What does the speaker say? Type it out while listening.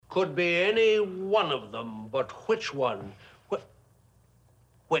Could be any one of them, but which one?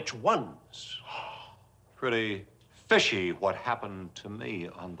 Which ones? Pretty fishy what happened to me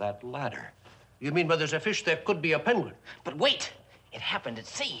on that ladder. You mean where there's a fish, there could be a penguin? But wait, it happened at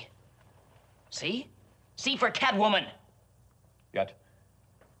sea. See? C for Catwoman. Yet,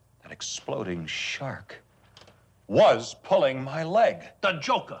 that exploding shark was pulling my leg. The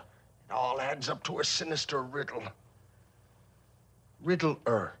Joker. It all adds up to a sinister riddle.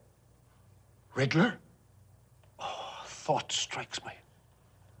 Riddler. Riddler? Oh, thought strikes me.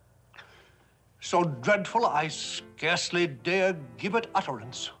 So dreadful, I scarcely dare give it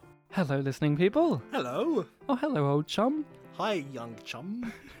utterance. Hello, listening people. Hello. Oh, hello, old chum. Hi, young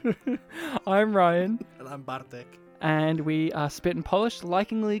chum. I'm Ryan. And I'm Bartek. And we are Spit and Polished,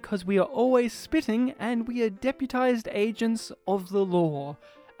 likingly because we are always spitting and we are deputized agents of the law,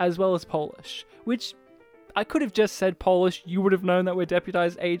 as well as Polish. Which, I could have just said Polish, you would have known that we're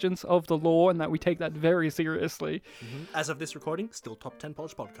deputized agents of the law and that we take that very seriously. Mm-hmm. As of this recording, still top 10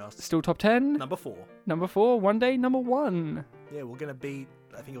 Polish podcasts. Still top 10? Number 4. Number 4, one day number 1. Yeah, we're going to beat,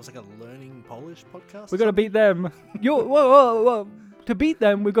 I think it was like a learning Polish podcast. We're going to beat them. Whoa. To beat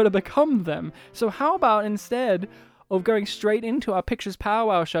them, we've got to become them. So how about instead of going straight into our Pictures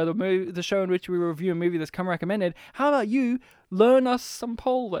Powwow show, the show in which we review a movie that's come recommended, how about you learn us some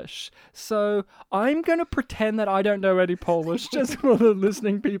Polish? So I'm going to pretend that I don't know any Polish, just for the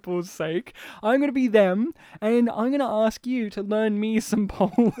listening people's sake. I'm going to be them, and I'm going to ask you to learn me some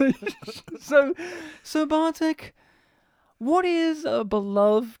Polish. So Bartek, what is a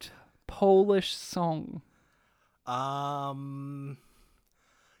beloved Polish song? You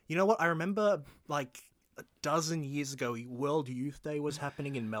know what? I remember, like, a dozen years ago, World Youth Day was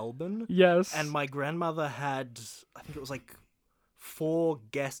happening in Melbourne. Yes. And my grandmother had, I think it was like 4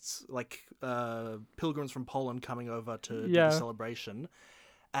 guests, like pilgrims from Poland coming over to do the celebration.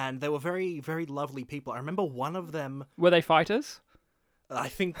 And they were very, very lovely people. I remember one of them... Were they fighters? I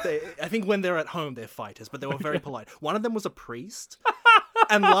think when they're at home, they're fighters, but they were very polite. One of them was a priest.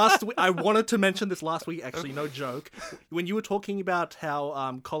 And last week, I wanted to mention this last week, actually, no joke. When you were talking about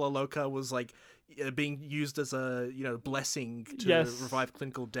how Kola Loka was like being used as a blessing to revive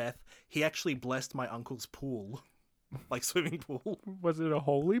clinical death, he actually blessed my uncle's pool, like swimming pool. Was it a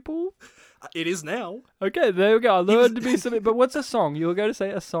holy pool? It is now. Okay, there we go. I learned to be something. But what's a song? You were going to say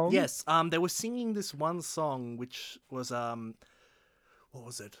a song? Yes. They were singing this one song, which was what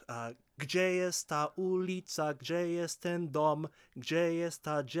was it? Gdzie jest ta ulica, gdzie jest ten dom, gdzie jest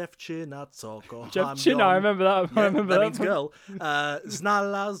ta dziewczyna, co kocham Dziewczyna, ją. I remember that. Yeah, I remember that that means girl.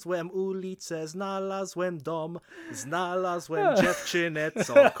 Znalazłem ulicę, znalazłem dom, znalazłem dziewczynę,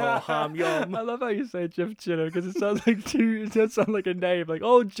 co kocham ją. I love how you say dziewczyna, because it sounds like a name, like,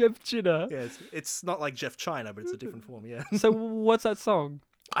 oh, dziewczyna. Yeah, it's not like Jeff China, but it's a different form, yeah. So what's that song?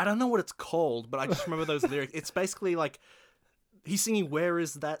 I don't know what it's called, but I just remember those lyrics. It's basically like, he's singing, where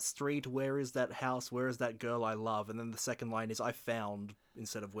is that street, where is that house, where is that girl I love? And then the second line is, I found,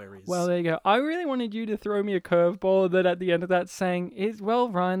 instead of where is. Well, there you go. I really wanted you to throw me a curveball that at the end of that saying,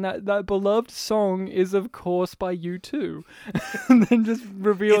 Ryan, that beloved song is, of course, by U2. And then just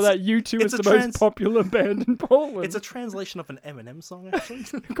reveal that U2 is the most popular band in Poland. It's a translation of an Eminem song, actually.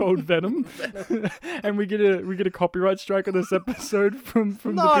 Called Venom. And we get a copyright strike on this episode from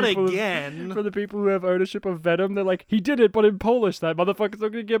Not the people again. from the people who have ownership of Venom. They're like, he did it, but in Polish. That motherfucker's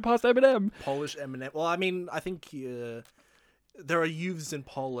not going to get past Eminem. Polish Eminem. Well, I mean, I think there are youths in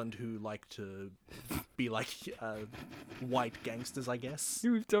Poland who like to be like white gangsters, I guess.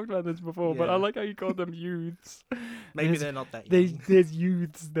 We've talked about this before, but I like how you call them youths. Maybe they're not that young. There's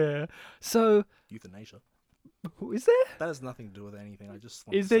youths there. So... Euthanasia. Is there? That has nothing to do with anything. I just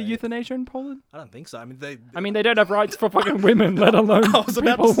want Is there euthanasia in Poland? I don't think so. I mean, they don't have rights for fucking women, let alone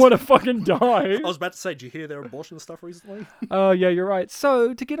people want to fucking die. I was about to say, did you hear their abortion stuff recently? Oh, yeah, you're right.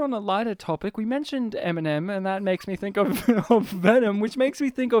 So, to get on a lighter topic, we mentioned Eminem, and that makes me think of Venom, which makes me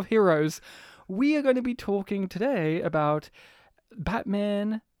think of heroes. We are going to be talking today about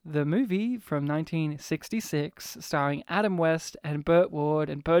Batman, the movie from 1966, starring Adam West and Burt Ward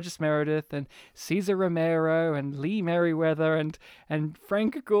and Burgess Meredith and Cesar Romero and Lee Merriweather and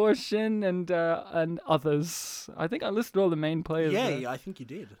Frank Gorshin and others. I think I listed all the main players. Yeah, I think you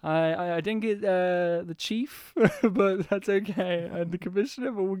did. I didn't get the chief, but that's okay, and the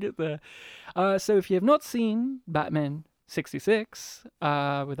commissioner, but we'll get there. So if you have not seen Batman 66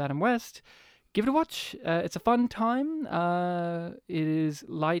 with Adam West, give it a watch. It's a fun time. It is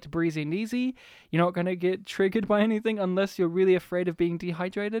light, breezy, and easy. You're not going to get triggered by anything unless you're really afraid of being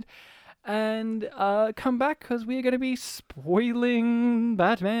dehydrated. And come back, because we're going to be spoiling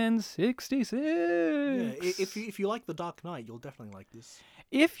Batman 66. Yeah, if you like The Dark Knight, you'll definitely like this.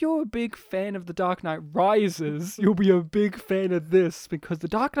 if you're a big fan of The Dark Knight Rises, you'll be a big fan of this, because The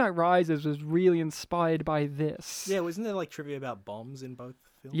Dark Knight Rises was really inspired by this. Yeah, wasn't there like trivia about bombs in both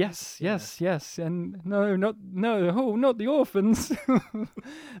films? Yes, and not the orphans.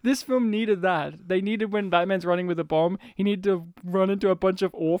 This film needed that. They needed, when Batman's running with a bomb, he needed to run into a bunch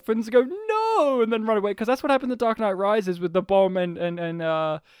of orphans and go, no, and then run away, because that's what happened in The Dark Knight Rises with the bomb and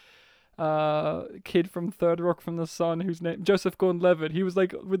kid from Third Rock from the Sun, whose name Joseph Gordon-Levitt. He was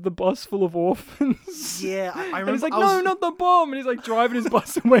like with the bus full of orphans. Yeah, I remember. And he's like, no, not the bomb, and he's like driving his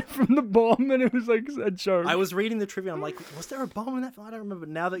bus away from the bomb, and it was like a joke. I was reading the trivia. I'm like, was there a bomb in that film? I don't remember.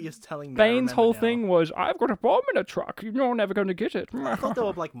 Now that you're telling me, Bane's whole now. thing was, I've got a bomb in a truck. You're never going to get it. I thought there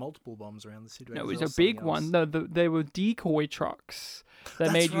were like multiple bombs around the city. No, it was a big one. No, they were decoy trucks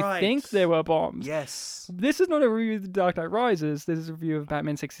that made you think there were bombs. Yes. This is not a review of The Dark Knight Rises. This is a review of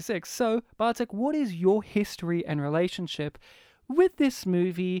Batman 66. So, Bartek, what is your history and relationship with this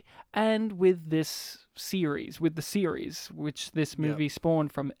movie and with this series, which this movie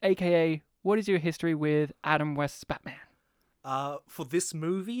spawned from? AKA, what is your history with Adam West's Batman? For this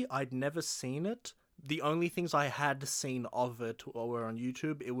movie, I'd never seen it. The only things I had seen of it were on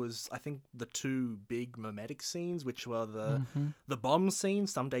YouTube. It was, I think, the two big mimetic scenes, which were the bomb scene.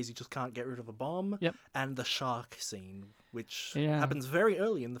 Some days you just can't get rid of a bomb. Yep. And the shark scene, which happens very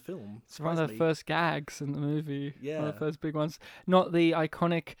early in the film. It's one of the first gags in the movie. Yeah. One of the first big ones. Not the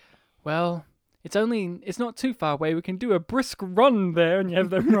iconic, well, it's not too far away. We can do a brisk run there, and you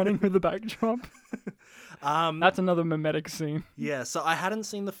have them running with the backdrop. That's another mimetic scene. Yeah, so I hadn't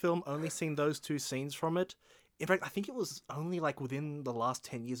seen the film, only seen those two scenes from it. In fact, I think it was only like within the last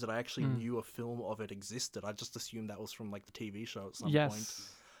 10 years that I actually knew a film of it existed. I just assumed that was from like the TV show at some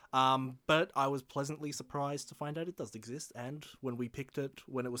point. But I was pleasantly surprised to find out it does exist, and when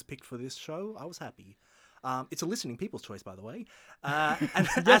it was picked for this show, I was happy. It's a listening people's choice, by the way.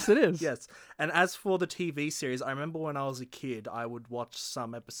 Yes, it is. Yes. And as for the TV series, I remember when I was a kid, I would watch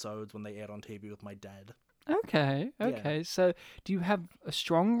some episodes when they aired on TV with my dad. Okay. Yeah. So, do you have a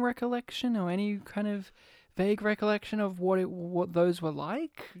strong recollection or any kind of vague recollection of what those were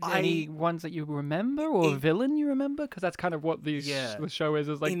like? Any ones that you remember, or a villain you remember? Because that's kind of what the show is.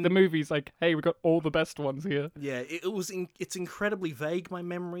 Is like the movie's like, hey, we got all the best ones here. Yeah, it's incredibly vague, my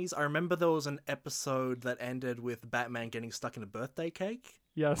memories. I remember there was an episode that ended with Batman getting stuck in a birthday cake.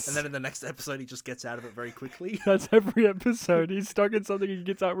 Yes. And then in the next episode, he just gets out of it very quickly. That's every episode. He's stuck in something and he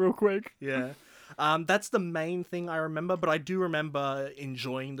gets out real quick. Yeah. That's the main thing I remember, but I do remember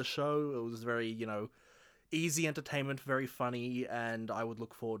enjoying the show. It was very, easy entertainment, very funny, and I would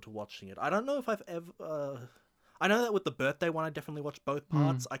look forward to watching it. I don't know if I've ever... I know that with the birthday one, I definitely watched both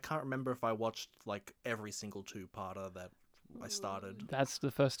parts. I can't remember if I watched, like, every single two-parter that I started. That's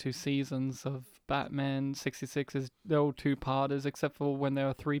the first two seasons of Batman 66. They're all two-parters, except for when there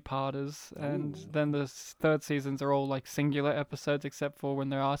are three-parters. And then the third seasons are all, like, singular episodes, except for when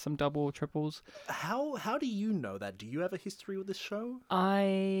there are some double or triples. How do you know that? Do you have a history with this show?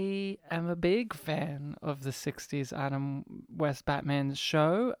 I am a big fan of the 60s Adam West Batman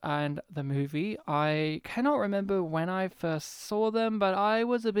show and the movie. I cannot remember when I first saw them, but I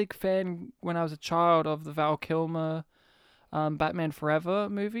was a big fan when I was a child of the Val Kilmer Batman Forever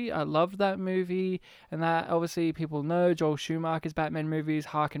movie. I loved that movie, and that obviously people know Joel Schumacher's Batman movies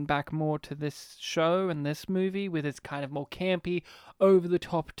harken back more to this show and this movie with its kind of more campy,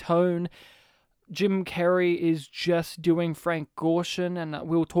 over-the-top tone. Jim Carrey is just doing Frank Gorshin, and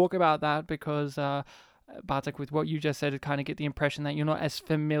we'll talk about that because Bartek, with what you just said, I kind of get the impression that you're not as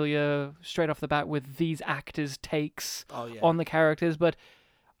familiar straight off the bat with these actors' takes on the characters, but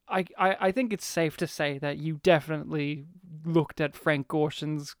I think it's safe to say that you definitely looked at Frank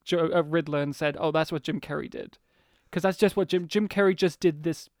Gorshin's Riddler and said, oh, that's what Jim Carrey did. Because that's just what Jim Carrey just did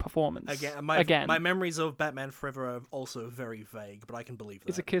this performance. Again. My memories of Batman Forever are also very vague, but I can believe that.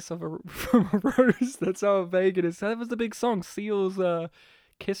 It's a kiss from a rose. That's how vague it is. That was the big song. Seal's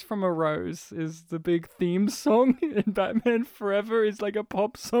Kiss from a Rose is the big theme song in Batman Forever. It's like a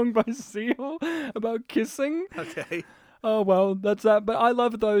pop song by Seal about kissing. Okay. Oh, well, that's that. But I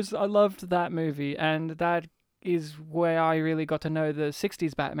love those. I loved that movie, and that is where I really got to know the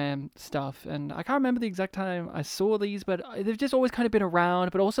 60s Batman stuff. And I can't remember the exact time I saw these, but they've just always kind of been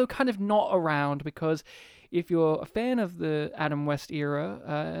around, but also kind of not around, because if you're a fan of the Adam West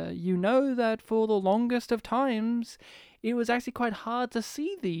era, you know that for the longest of times, it was actually quite hard to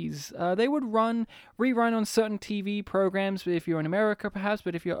see these. They would rerun on certain TV programs if you're in America, perhaps,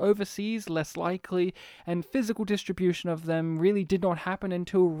 but if you're overseas, less likely. And physical distribution of them really did not happen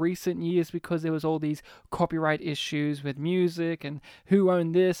until recent years because there was all these copyright issues with music and who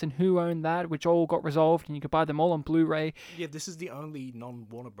owned this and who owned that, which all got resolved, and you could buy them all on Blu-ray. Yeah, this is the only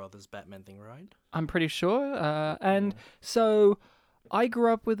non-Warner Brothers Batman thing, right? I'm pretty sure. And so I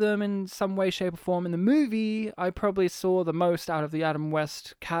grew up with them in some way, shape, or form. In the movie, I probably saw the most out of the Adam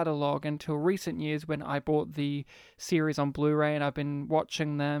West catalog until recent years when I bought the series on Blu-ray, and I've been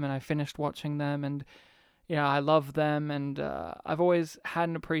watching them, and I finished watching them, and I love them, and I've always had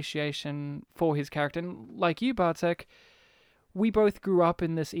an appreciation for his character. And like you, Bartek, we both grew up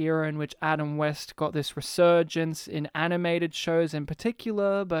in this era in which Adam West got this resurgence in animated shows in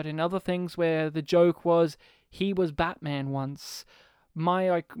particular, but in other things where the joke was he was Batman once.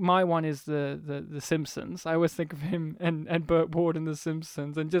 My one is the Simpsons. I always think of him and Burt Ward in The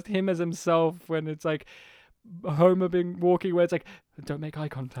Simpsons, and just him as himself when it's like Homer being walking where it's like, don't make eye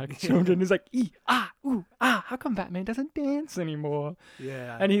contact, children. He's like, ooh, how come Batman doesn't dance anymore?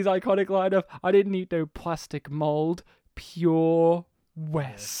 Yeah. And his iconic line of, I didn't eat no plastic mold, pure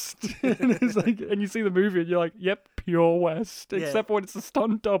West. And it's like, and you see the movie and you're like, yep, pure West. Except when it's a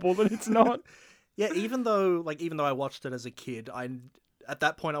stunt double, then it's not. Yeah, even though I watched it as a kid, at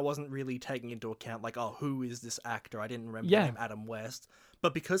that point I wasn't really taking into account like, oh, who is this actor? I didn't remember the name Adam West.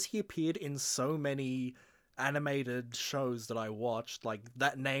 But because he appeared in so many animated shows that I watched, like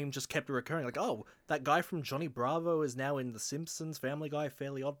that name just kept recurring. Like, oh, that guy from Johnny Bravo is now in The Simpsons, Family Guy,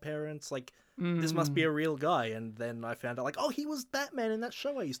 Fairly Odd Parents. Like, this must be a real guy. And then I found out, like, oh, he was Batman in that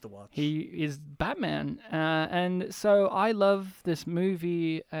show I used to watch. He is Batman. And so I love this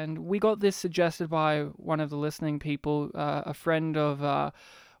movie, and we got this suggested by one of the listening people, a friend of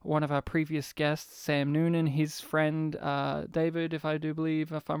one of our previous guests, Sam Noonan, his friend David, if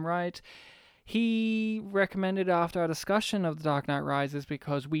I'm right. He recommended after our discussion of The Dark Knight Rises,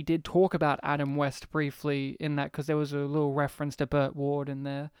 because we did talk about Adam West briefly in that, because there was a little reference to Burt Ward in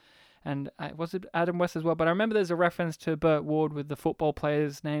there. And was it Adam West as well? But I remember there's a reference to Burt Ward with the football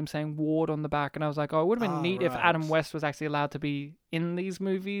player's name saying Ward on the back. And I was like, oh, it would have been neat if Adam West was actually allowed to be in these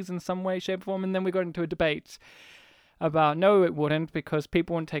movies in some way, shape, or form. And then we got into a debate about, no, it wouldn't, because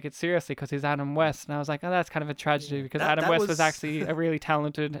people wouldn't take it seriously because he's Adam West. And I was like, oh, that's kind of a tragedy, because Adam West was actually a really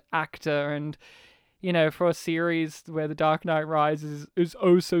talented actor. And, for a series where The Dark Knight Rises is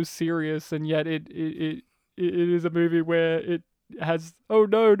oh so serious, and yet it is a movie where it has, oh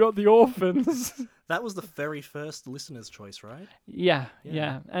no, not the orphans. That was the very first listener's choice, right? Yeah.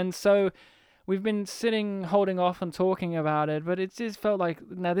 And so we've been holding off and talking about it, but it just felt like,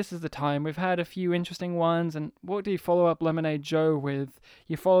 now this is the time. We've had a few interesting ones, and what do you follow up Lemonade Joe with?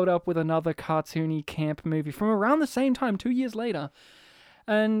 You followed up with another cartoony camp movie from around the same time, 2 years later.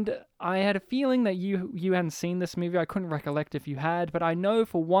 And I had a feeling that you hadn't seen this movie. I couldn't recollect if you had, but I know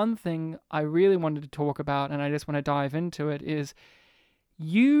for one thing I really wanted to talk about, and I just want to dive into it, is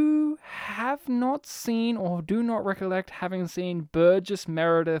you have not seen or do not recollect having seen Burgess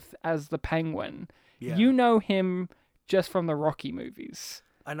Meredith as the Penguin. Yeah. You know him just from the Rocky movies.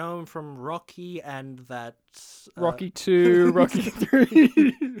 I know him from Rocky and that... Rocky 2, Rocky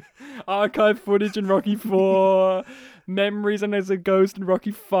 3, archive footage in Rocky 4, memories and as a ghost in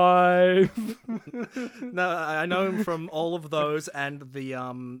Rocky 5. No, I know him from all of those, and the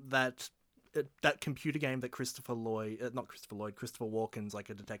that computer game that Christopher Walken's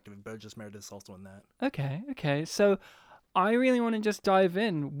like a detective, and Burgess Meredith's also in that. Okay. So I really want to just dive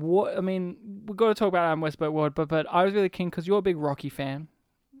in. We've got to talk about Adam West, but I was really keen because you're a big Rocky fan.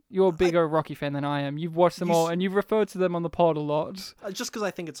 You're a bigger Rocky fan than I am. You've watched them all, and you've referred to them on the pod a lot. Just because I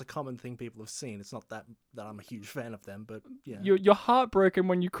think it's a common thing people have seen. It's not that I'm a huge fan of them, but yeah. You're heartbroken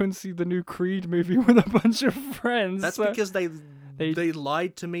when you couldn't see the new Creed movie with a bunch of friends. That's because they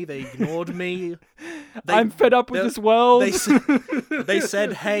lied to me. They ignored me. I'm fed up with this world. They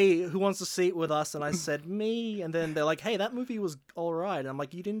said, hey, who wants to see it with us? And I said, me. And then they're like, hey, that movie was all right. And I'm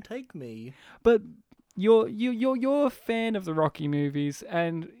like, you didn't take me. But you're a fan of the Rocky movies,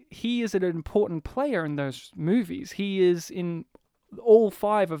 and he is an important player in those movies. He is in all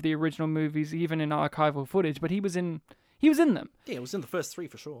 5 of the original movies, even in archival footage, but he was in them. Yeah, it was in the first 3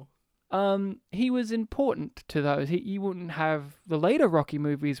 for sure. He was important to those. He wouldn't have the later Rocky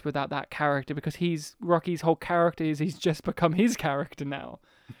movies without that character, because Rocky's whole character is he's just become his character now.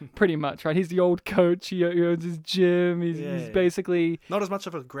 Pretty much, right? He's the old coach. He owns his gym. He's basically... Not as much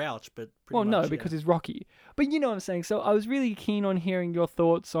of a grouch, but because he's Rocky. But you know what I'm saying. So I was really keen on hearing your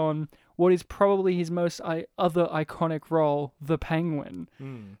thoughts on what is probably his most other iconic role, the Penguin.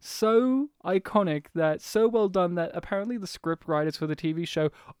 So iconic, that so well done that apparently the script writers for the TV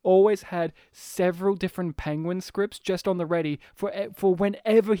show always had several different Penguin scripts just on the ready for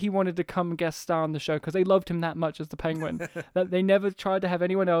whenever he wanted to come guest star on the show, because they loved him that much as the Penguin that they never tried to have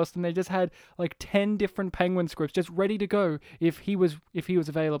anyone else, and they just had like 10 different Penguin scripts just ready to go if he was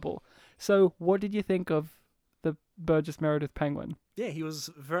available. So what did you think of the Burgess Meredith Penguin? Yeah, he was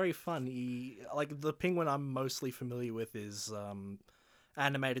very fun. Like the Penguin I'm mostly familiar with is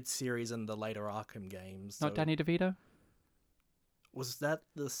animated series and the later Arkham games. Not Danny DeVito? Was that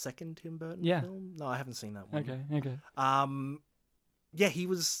the second Tim Burton Yeah. film? No, I haven't seen that one. Okay. Yeah, he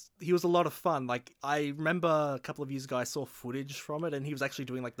was a lot of fun. Like I remember a couple of years ago I saw footage from it and he was actually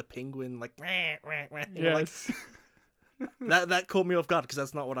doing like the penguin like you know, like, Yes. that caught me off guard because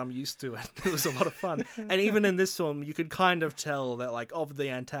that's not what I'm used to. It was a lot of fun. And even in this film, you could kind of tell that, like, of the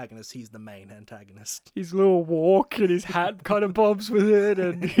antagonist, he's the main antagonist. His little walk and his hat kind of bobs with it,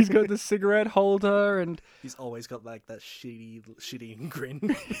 and he's got the cigarette holder, and He's always got, like, that shitty grin.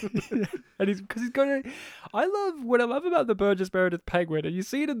 and because he's got a. What I love about the Burgess Meredith Penguin, and you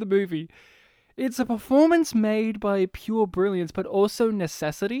see it in the movie. It's a performance made by pure brilliance, but also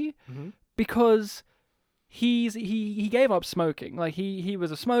necessity, because he gave up smoking. Like he was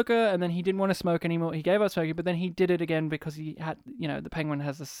a smoker, and then he didn't want to smoke anymore. He gave up smoking, but then he did it again because he had, the Penguin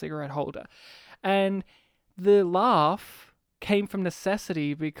has a cigarette holder, and the laugh came from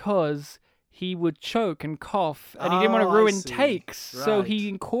necessity because he would choke and cough, and he didn't want to Oh, I ruin see. takes, so Right. he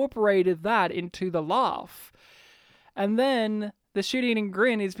incorporated that into the laugh, and then. The shit-eating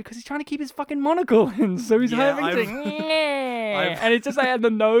grin is because he's trying to keep his fucking monocle in, so he's Yeah, having to... I've- And it's just like at the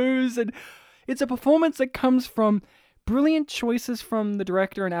nose, and it's a performance that comes from brilliant choices from the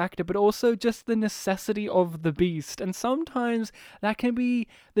director and actor, but also just the necessity of the beast. And sometimes that can be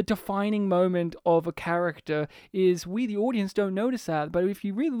the defining moment of a character, is we, the audience, don't notice that. But if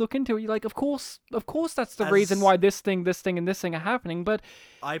you really look into it, you're like, of course that's the reason why this thing, and this thing are happening. But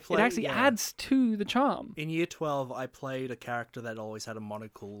it actually adds to the charm. In year 12, I played a character that always had a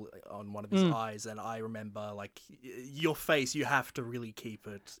monocle on one of his eyes, and I remember, like, your face, you have to really keep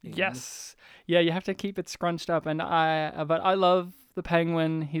it in. Yes. Yeah, you have to keep it scrunched up, but I love the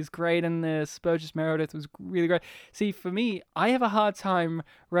Penguin. He's great in this. Burgess Meredith was really great. See, for me, I have a hard time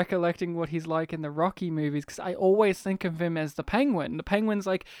recollecting what he's like in the Rocky movies because I always think of him as the Penguin. The Penguin's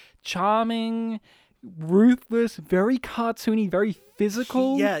like charming, ruthless, very cartoony, very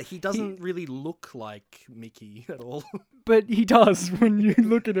physical. He doesn't really look like Mickey at all. But he does when you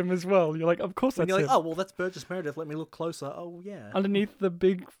look at him as well. You're like, of course And that's you're like, him. oh, well, that's Burgess Meredith. Let me look closer. Oh, yeah. Underneath the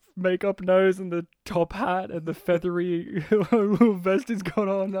big makeup nose and the top hat and the feathery little vest he's got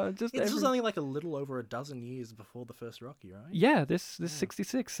on. This was only like a little over a dozen years before the first Rocky, right? Yeah, this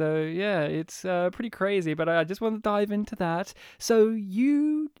 66. So yeah, it's pretty crazy. But I just want to dive into that. So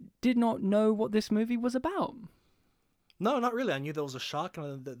you did not know what this movie was about. No, not really. I knew there was a shark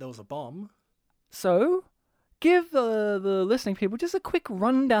and there was a bomb. So give the listening people just a quick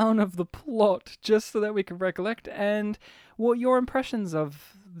rundown of the plot, just so that we can recollect, and what your impressions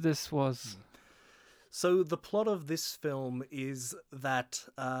of this was. So the plot of this film is that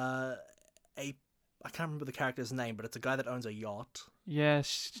I can't remember the character's name, but it's a guy that owns a yacht. Yeah,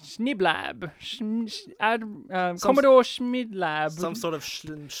 Schniblab. Commodore Schmidlab. Some sort of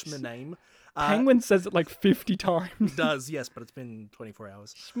schm name. Penguin says it like 50 times. Does, yes, but it's been 24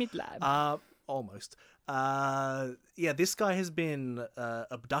 hours. Schmidlab. Almost. This guy has been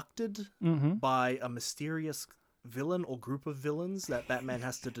abducted by a mysterious villain or group of villains that Batman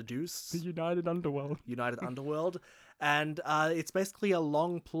has to deduce. The United Underworld. United Underworld. And it's basically a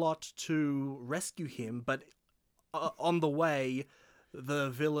long plot to rescue him, but on the way, the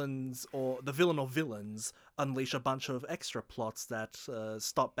villain or villains unleash a bunch of extra plots that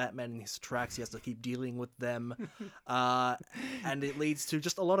stop Batman in his tracks. He has to keep dealing with them. And it leads to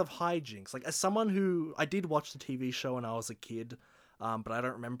just a lot of hijinks. Like, as someone who... I did watch the TV show when I was a kid, but I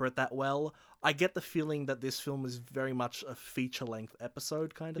don't remember it that well. I get the feeling that this film is very much a feature-length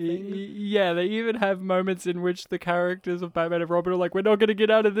episode kind of thing. Yeah, they even have moments in which the characters of Batman and Robin are like, we're not going to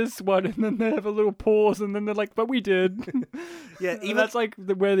get out of this one, and then they have a little pause, and then they're like, but we did. Yeah, even that's like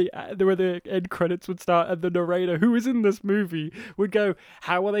where the end credits would start, and the narrator, who is in this movie, would go,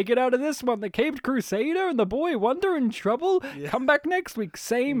 how will they get out of this one? The Caped Crusader and the Boy Wonder in trouble? Yeah. Come back next week.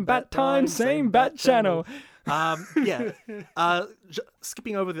 Same bat time, same bat channel.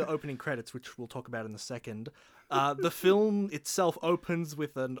 Skipping over the opening credits, which we'll talk about in a second, the film itself opens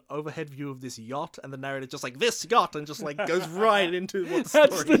with an overhead view of this yacht, and the narrator just like, this yacht, and just like goes right into what the story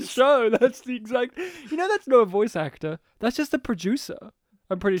That's the is. show. That's the exact... that's not a voice actor. That's just the producer.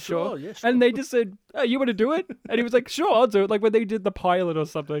 I'm pretty sure. Yeah, sure. And they just said, "Oh, you want to do it?" And he was like, "Sure, I'll do it." Like when they did the pilot or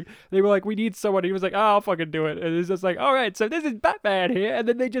something, they were like, "We need someone." He was like, "Oh, I'll fucking do it." And it's just like, "All right, so this is Batman here," and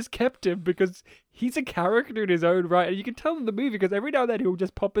then they just kept him because he's a character in his own right, and you can tell in the movie because every now and then he'll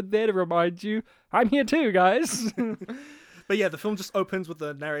just pop in there to remind you, "I'm here too, guys." But yeah, the film just opens with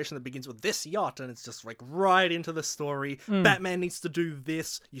a narration that begins with this yacht, and it's just like right into the story. Batman needs to do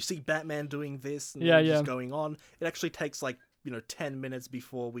this. You see Batman doing this, and then just going on. It actually takes like 10 minutes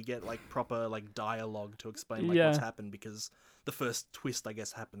before we get like proper like dialogue to explain like what's happened, because the first twist, I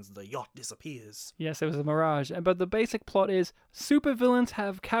guess, happens. The yacht disappears. Yes, it was a mirage. But the basic plot is supervillains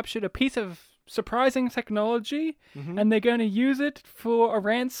have captured a piece of surprising technology, and they're going to use it for a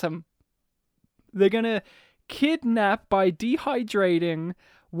ransom. They're going to kidnap by dehydrating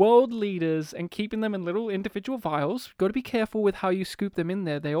world leaders and keeping them in little individual vials. Got to be careful with how you scoop them in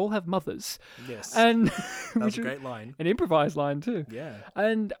there. They all have mothers. Yes. And that was a great line. An improvised line too. Yeah.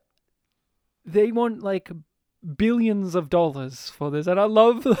 And they want like billions of dollars for this. And I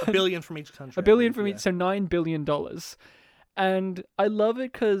love $1 billion from each country. $1 billion from each, so $9 billion. And I love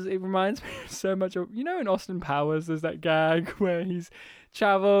it because it reminds me so much of, in Austin Powers, there's that gag where he's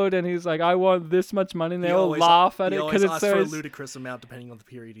traveled and he's like, I want this much money, and they all laugh at it because it's so for a ludicrous amount depending on the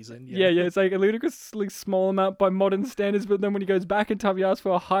period he's in. Yeah, it's like a ludicrously small amount by modern standards, but then when he goes back in time, he asks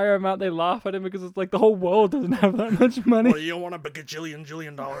for a higher amount. They laugh at him because it's like the whole world doesn't have that much money. Well, you don't want a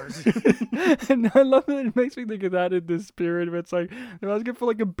bajillion dollars. And I love it. It makes me think of that in this period where it's like they're asking for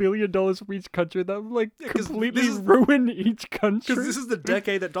like $1 billion from each country. That would like completely ruin each country. Because this is the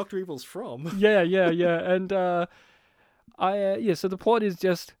decade that Dr. Evil's from. Yeah. And so the plot is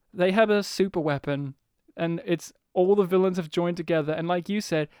just they have a super weapon, and it's all the villains have joined together, and like you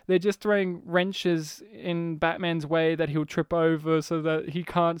said, they're just throwing wrenches in Batman's way that he'll trip over so that he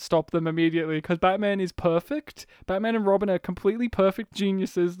can't stop them immediately, because Batman is perfect. Batman and Robin are completely perfect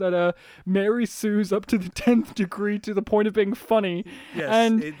geniuses that are Mary Sue's up to the 10th degree to the point of being funny. Yes,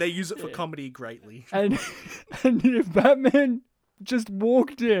 and they use it for comedy greatly. And if Batman just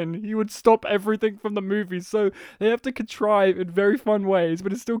walked in, he would stop everything from the movie. So they have to contrive in very fun ways,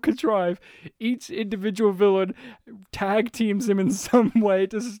 but it's still contrive. Each individual villain tag teams him in some way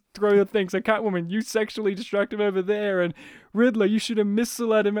to throw the thing. So Catwoman, you sexually distract him over there, and Riddler, you shoot a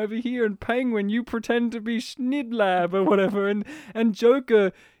missile at him over here, and Penguin, you pretend to be Schnidlab or whatever, and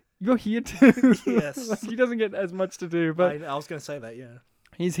Joker, you're here too. Yes. Like, he doesn't get as much to do, but I was going to say that, yeah.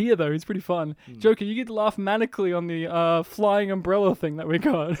 He's here though. He's pretty fun. Joker, you get to laugh manically on the flying umbrella thing that we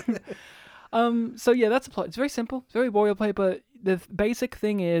got. So yeah, that's the plot. It's very simple. It's very boilerplate, but the basic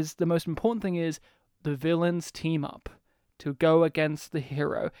thing is, the most important thing is, the villains team up to go against the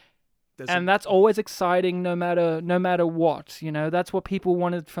hero. That's always exciting no matter what. That's what people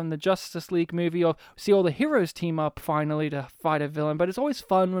wanted from the Justice League movie, or see all the heroes team up finally to fight a villain. But it's always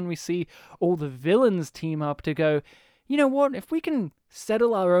fun when we see all the villains team up to go, you know what, if we can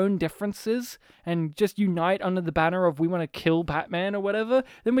settle our own differences and just unite under the banner of we want to kill Batman or whatever,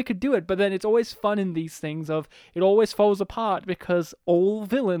 then we could do it. But then it's always fun in these things of it always falls apart because all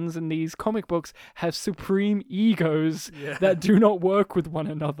villains in these comic books have supreme egos that do not work with one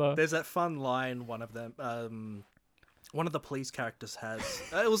another. There's that fun line one of them, one of the police characters has.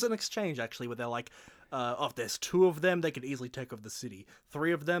 It was an exchange actually where they're like, if there's 2 of them, they could easily take over the city.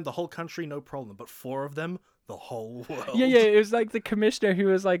 3 of them, the whole country, no problem. But 4 of them, the whole world. Yeah, it was like the commissioner who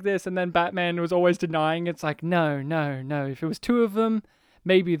was like this, and then Batman was always denying. It's like, no. If it was 2 of them,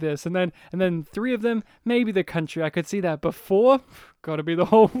 maybe this, and then 3 of them, maybe the country. I could see that. But 4, gotta be the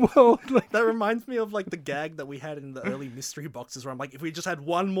whole world. That reminds me of like the gag that we had in the early mystery boxes, where I'm like, if we just had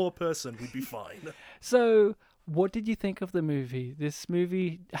one more person, we'd be fine. So, what did you think of the movie? This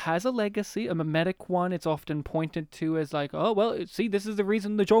movie has a legacy, a mimetic one. It's often pointed to as like, oh, well, see, this is the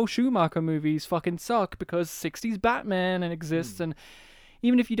reason the Joel Schumacher movies fucking suck, because 60s Batman exists. And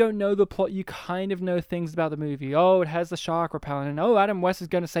even if you don't know the plot, you kind of know things about the movie. Oh, it has the shark repellent, and oh, Adam West is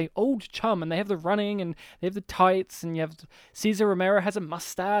going to say old chum, and they have the running, and they have the tights, and you have Cesar Romero has a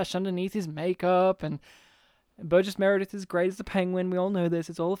mustache underneath his makeup, and Burgess Meredith is great as the Penguin. We all know this.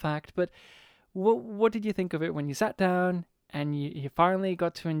 It's all a fact. But what did you think of it when you sat down and you finally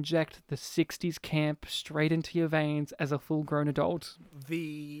got to inject the 60s camp straight into your veins as a full-grown adult?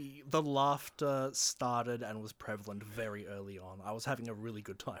 The laughter started and was prevalent very early on. I was having a really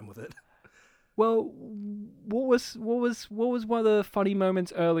good time with it. Well, what was one of the funny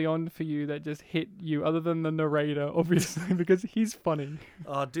moments early on for you that just hit you, other than the narrator, obviously, because he's funny.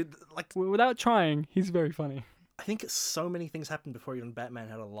 Without trying, he's very funny. I think so many things happened before even Batman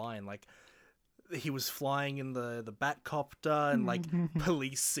had a line. Like, he was flying in the Batcopter, and like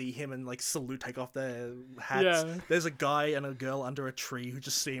police see him and like salute, take off their hats. Yeah. There's a guy and a girl under a tree who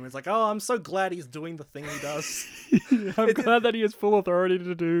just see him. It's like, oh, I'm so glad he's doing the thing he does. I'm glad that he has full authority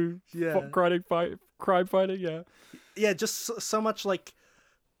to do Yeah. crime fighting. Yeah. Yeah, just so much like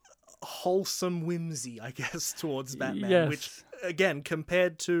wholesome whimsy, I guess, towards Batman, Yes. which again,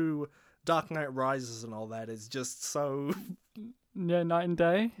 compared to Dark Knight Rises and all that, is just so Yeah, night and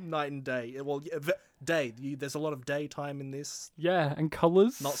day. night and day. Well, yeah, there's a lot of daytime in this, Yeah, and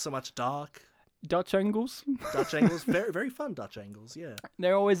colors. not so much dark. Dutch angles. Dutch angles, very very fun Dutch angles. Yeah,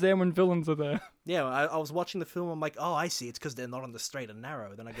 They're always there when villains are there. yeah. I was watching the film. I'm like, oh, I see. It's because they're not on the straight and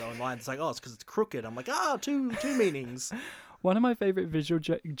narrow. Then I go online. It's like, oh, it's because it's crooked. I'm like, two meanings. One of my favorite visual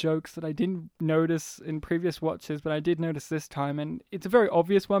jokes that I didn't notice in previous watches, but I did notice this time, and it's a very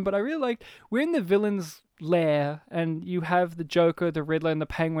obvious one, but I really liked, we're in the villain's lair, and you have the Joker, the Riddler, and the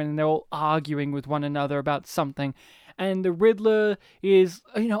Penguin, and they're all arguing with one another about something. And the Riddler is,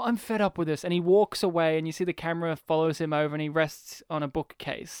 I'm fed up with this. And he walks away, and you see the camera follows him over, and he rests on a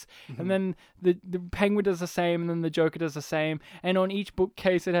bookcase. And then the Penguin does the same, and then the Joker does the same. And on each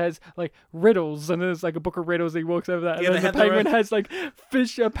bookcase, it has, like, riddles. And there's, like, a book of riddles. He walks over that. Yeah, and then the Penguin has, like,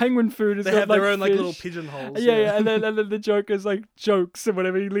 penguin food. They have their own like little pigeonholes. Yeah. And then the Joker's, like, jokes and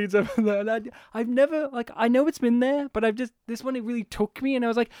whatever. He leads over there. And I've never, like, I know it's been there, but this one, it really took me. And I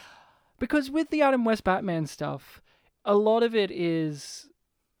was like, because with the Adam West Batman stuff, a lot of it is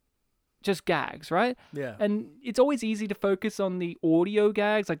just gags, right? Yeah. And it's always easy to focus on the audio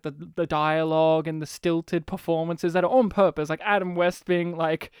gags, like the dialogue and the stilted performances that are on purpose, like Adam West being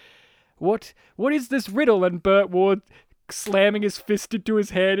like, what is this riddle? And Burt Ward slamming his fist into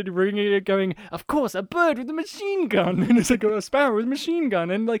his head and ringing it, going, of course, a bird with a machine gun. And it's like a sparrow with a machine gun.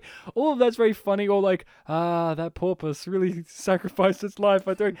 And like, all of that's very funny. Or like, that porpoise really sacrificed its life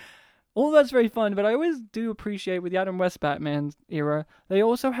by throwing... All that's very fun, but I always do appreciate with the Adam West Batman era, they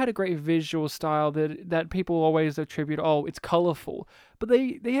also had a great visual style that people always attribute, it's colorful. But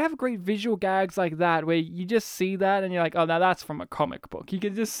they have great visual gags like that, where you just see that and you're like, oh, now that's from a comic book. You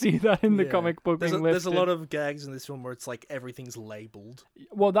can just see that in the comic book There's being a lifted. lot of gags in this film where it's like everything's labeled.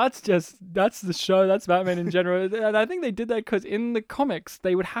 Well, that's the show, that's Batman in general. And I think they did that because in the comics,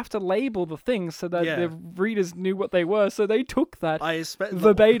 they would have to label the things so that the readers knew what they were. So they took that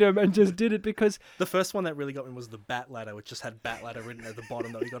verbatim and just did it because... The first one that really got me was the Bat Ladder, which just had Bat Ladder written at the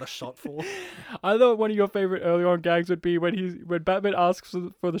bottom that he got a shot for. I thought one of your favorite early on gags would be when Batman asks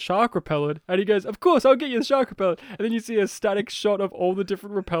for the shark repellent, and he goes, of course, I'll get you the shark repellent. And then you see a static shot of all the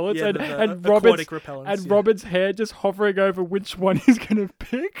different repellents and Robert's repellents, and Robert's hair just hovering over which one he's going to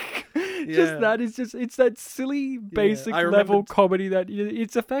pick. It's that silly, basic level comedy that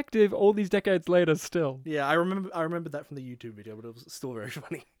it's effective all these decades later still. Yeah, I remember that from the YouTube video, but it was still very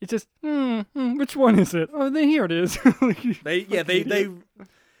funny. It's just, which one is it? Oh, then here it is.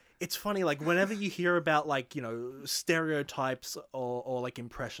 It's funny, like, whenever you hear about, like, stereotypes or like,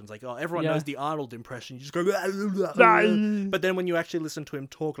 impressions, like, everyone knows the Arnold impression, you just go, but then when you actually listen to him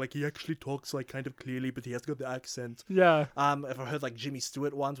talk, like, he actually talks, like, kind of clearly, but he has got the accent. Yeah. I've heard, like, Jimmy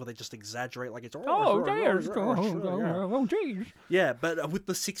Stewart ones where they just exaggerate, like, it's... geez. Yeah, but with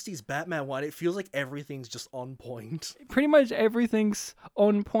the 60s Batman one, it feels like everything's just on point. Pretty much everything's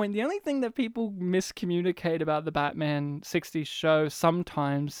on point. The only thing that people miscommunicate about the Batman 60s show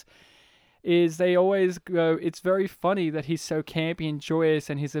sometimes is they always go, it's very funny that he's so campy and joyous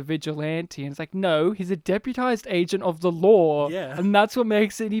and he's a vigilante. And it's like, no, he's a deputized agent of the law. Yeah. And that's what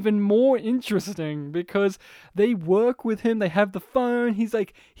makes it even more interesting because they work with him. They have the phone. He's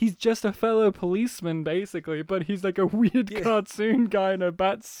just a fellow policeman, basically. But he's like a weird cartoon guy in a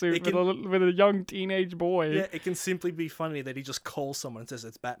bat suit with a young teenage boy. Yeah, it can simply be funny that he just calls someone and says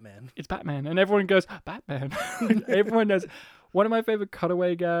it's Batman. It's Batman. And everyone goes, Batman. Everyone knows. One of my favorite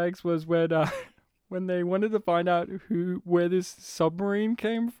cutaway gags was when they wanted to find out where this submarine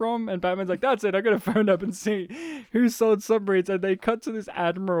came from, and Batman's like, that's it, I gotta phone up and see who sold submarines, and they cut to this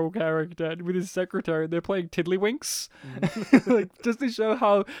admiral character with his secretary. They're playing Tiddlywinks, like, just to show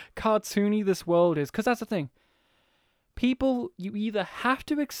how cartoony this world is, because that's the thing. People, you either have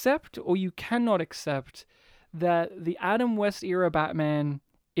to accept or you cannot accept that the Adam West era Batman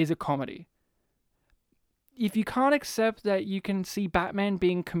is a comedy. If you can't accept that you can see Batman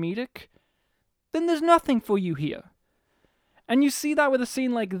being comedic, then there's nothing for you here. And you see that with a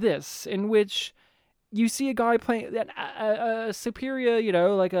scene like this, in which you see a guy playing a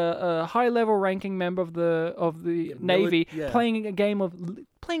superior, like a high-level ranking member of the Navy playing a game of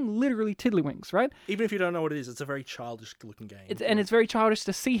playing literally Tiddlywinks, right? Even if you don't know what it is, it's a very childish-looking game. It's very childish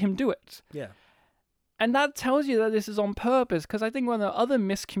to see him do it. Yeah. And that tells you that this is on purpose, because I think one of the other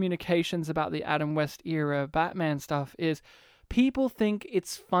miscommunications about the Adam West era Batman stuff is people think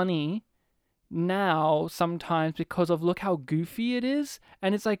it's funny now sometimes because of look how goofy it is,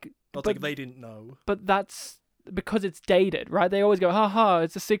 and it's like, It's like they didn't know. but that's because it's dated, right? They always go, haha,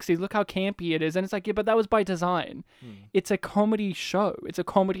 it's the 60s, look how campy it is. And it's like, yeah, but that was by design. It's a comedy show. It's a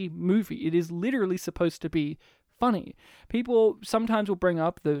comedy movie. It is literally supposed to be funny. People sometimes will bring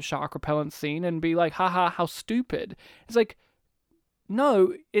up the shark repellent scene and be like, haha, how stupid. It's like,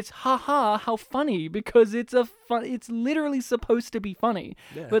 no, it's haha, how funny, because it's literally supposed to be funny.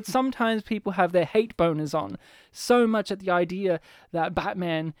 Yeah. But sometimes people have their hate boners on so much at the idea that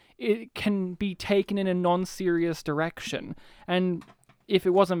Batman, it can be taken in a non-serious direction. And if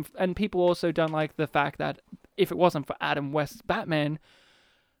it wasn't, and people also don't like the fact that if it wasn't for Adam West's Batman,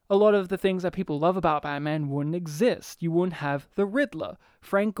 a lot of the things that people love about Batman wouldn't exist. You wouldn't have the Riddler.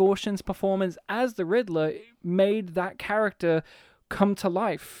 Frank Gorshin's performance as the Riddler made that character come to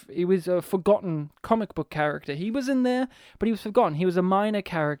life. He was a forgotten comic book character. He was in there, but he was forgotten. He was a minor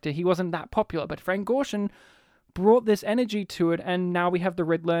character. He wasn't that popular. But Frank Gorshin brought this energy to it, and now we have the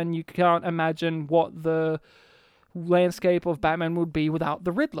Riddler, and you can't imagine what the landscape of Batman would be without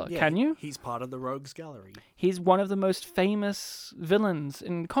the Riddler, can you? He's part of the Rogues Gallery. He's one of the most famous villains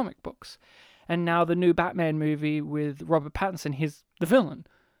in comic books. And now the new Batman movie with Robert Pattinson, he's the villain.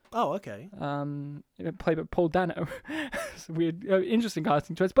 Oh, okay. Played by Paul Dano. It's a weird, interesting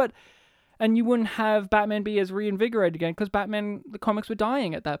casting choice. And you wouldn't have Batman be as reinvigorated again because Batman, the comics were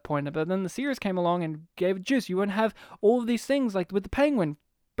dying at that point. But then the series came along and gave it juice. You wouldn't have all of these things like with the Penguin.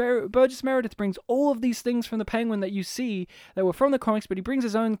 Burgess Meredith brings all of these things from the Penguin that you see that were from the comics, but he brings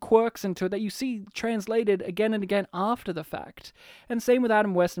his own quirks into it that you see translated again and again after the fact. And same with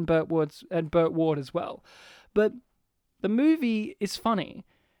Adam West and Burt Ward as well. But the movie is funny.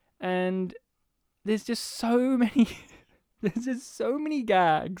 And there's just so many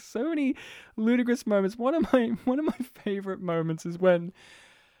gags, so many ludicrous moments. One of my favorite moments is when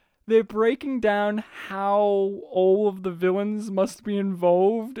they're breaking down how all of the villains must be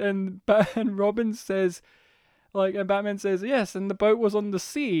involved, and Robin says, and Batman says, yes, and the boat was on the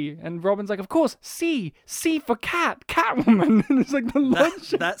sea, and Robin's like, of course, sea for Catwoman. And it's like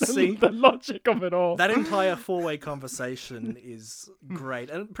the logic of it all. That entire four-way conversation is great,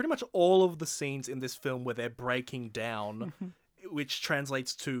 and pretty much all of the scenes in this film where they're breaking down, which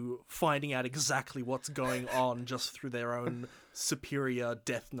translates to finding out exactly what's going on just through their own superior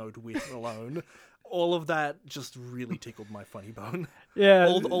Death Note wit alone. All of that just really tickled my funny bone. Yeah.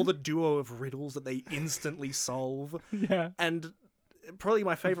 All the duo of riddles that they instantly solve. Yeah. And probably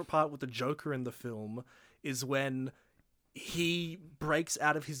my favorite part with the Joker in the film is when he breaks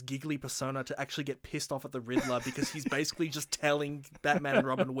out of his giggly persona to actually get pissed off at the Riddler because he's basically just telling Batman and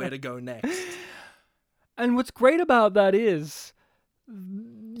Robin where to go next. And what's great about that is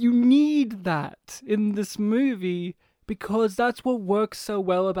you need that in this movie because that's what works so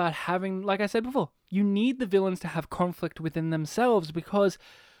well about having, like I said before, you need the villains to have conflict within themselves because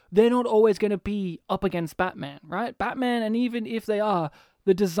they're not always going to be up against Batman, right? Batman, and even if they are,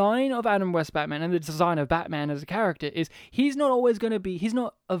 the design of Adam West Batman and the design of Batman as a character is he's not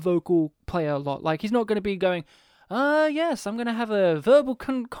a vocal player a lot. Like, he's not going to be going, yes, I'm going to have a verbal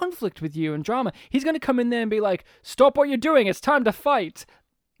conflict with you and drama. He's going to come in there and be like, stop what you're doing, it's time to fight,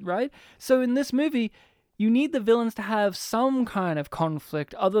 right? So in this movie, you need the villains to have some kind of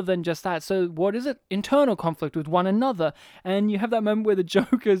conflict other than just that. So what is it? Internal conflict with one another. And you have that moment where the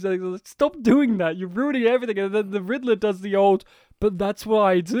Joker's like, stop doing that, you're ruining everything. And then the Riddler does the old, but that's what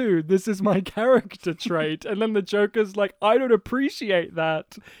I do. This is my character trait. And then the Joker's like, I don't appreciate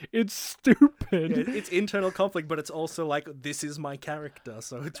that. It's stupid. Yeah, it's internal conflict, but it's also like, this is my character,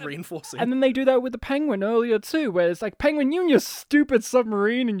 so it's reinforcing. And then they do that with the Penguin earlier too, where it's like, Penguin, you and your stupid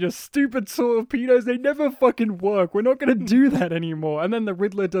submarine and your stupid torpedoes, they never fucking work. We're not going to do that anymore. And then the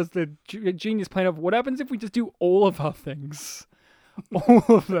Riddler does the genius plan of, what happens if we just do all of our things? All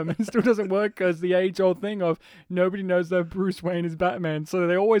of them. It still doesn't work because the age-old thing of nobody knows that Bruce Wayne is Batman, so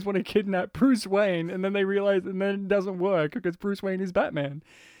they always want to kidnap Bruce Wayne, and then they realize, and then it doesn't work because Bruce Wayne is Batman.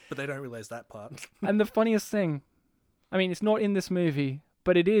 But they don't realize that part. And the funniest thing, I mean, it's not in this movie,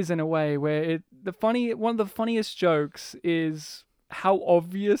 but it is in a way where one of the funniest jokes is how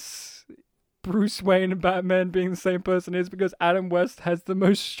obvious Bruce Wayne and Batman being the same person is because Adam West has the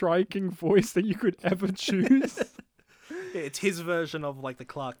most striking voice that you could ever choose. Yeah, it's his version of like the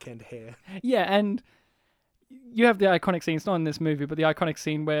Clark Kent hair. Yeah, and you have the iconic scene. It's not in this movie, but the iconic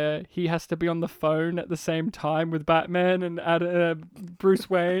scene where he has to be on the phone at the same time with Batman and Bruce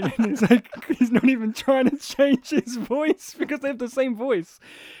Wayne, and he's not even trying to change his voice because they have the same voice.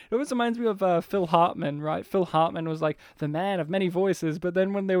 It always reminds me of Phil Hartman, right? Phil Hartman was like the man of many voices, but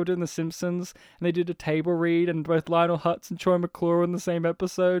then when they were doing The Simpsons and they did a table read, and both Lionel Hutz and Troy McClure were in the same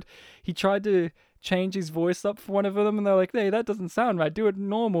episode, he tried to change his voice up for one of them, and they're like, hey, that doesn't sound right, do it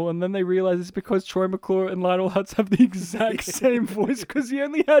normal. And then they realize it's because Troy McClure and Lionel Hutz have the exact same voice because he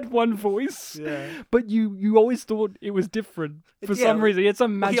only had one voice. Yeah. But you always thought it was different for some reason. He had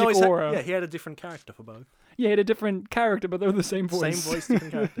some magic aura. He had a different character for both. Yeah, he had a different character, but they were the same voice. Same voice,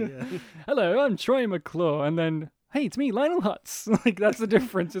 different character, yeah. Hello, I'm Troy McClure, and then, hey, it's me, Lionel Hutz. Like, that's the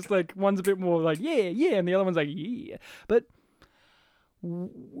difference. It's like, one's a bit more like, yeah, and the other one's like, yeah. But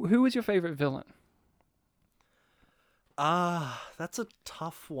who was your favorite villain? That's a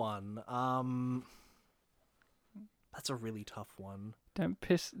tough one. That's a really tough one. Don't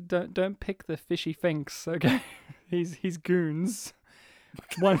pick the fishy finks, okay? He's goons.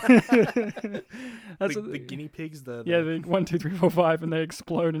 One. That's the guinea pigs. The 1, 2, 3, 4, 5, and they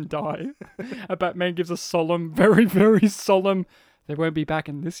explode and die. A Batman gives a solemn, very, very solemn. They won't be back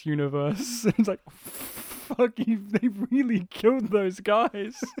in this universe. It's like, fuck you! They really killed those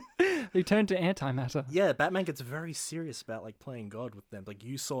guys. They turned to antimatter. Yeah, Batman gets very serious about like playing God with them. Like,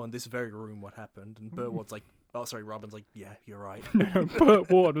 you saw in this very room what happened, and Burtwood's like, oh, sorry, Robin's like, yeah, you're right. Burt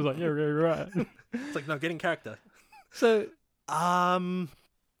Ward was like, yeah, you're right. It's like, no, get in character. So, honestly,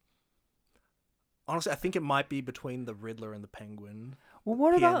 I think it might be between the Riddler and the Penguin. well,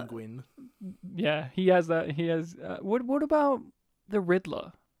 what about? Penguin. Yeah, he has that. He has. What about the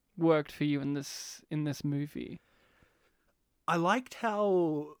Riddler? Worked for you in this movie? I liked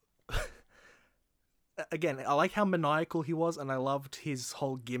how. Again, I like how maniacal he was, and I loved his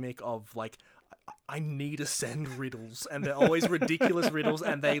whole gimmick of like, I need to send riddles, and they're always ridiculous riddles,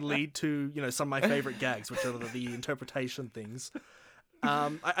 and they lead to, you know, some of my favorite gags, which are the interpretation things.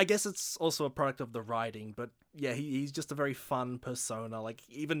 I guess it's also a product of the writing, but yeah, he's just a very fun persona. Like,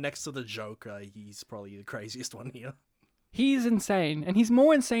 even next to the Joker, he's probably the craziest one here. He's insane, and he's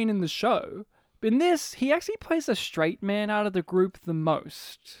more insane in the show. In this, he actually plays the straight man out of the group the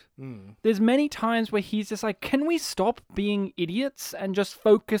most. There's many times where he's just like, can we stop being idiots and just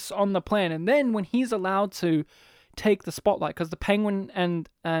focus on the plan? And then when he's allowed to take the spotlight, because the Penguin and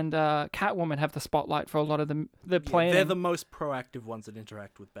Catwoman have the spotlight for a lot of the planning. They're the most proactive ones that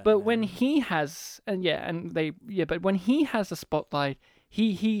interact with Batman. But when he has, but when he has the spotlight,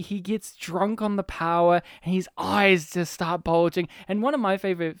 he gets drunk on the power, and his eyes just start bulging. And one of my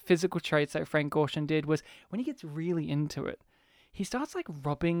favorite physical traits that Frank Gorshin did was when he gets really into it, he starts like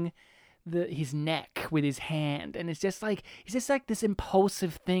rubbing his neck with his hand, and it's just like this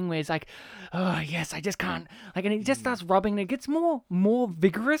impulsive thing where he's like, oh yes, I just can't, like, and he just starts rubbing, and it gets more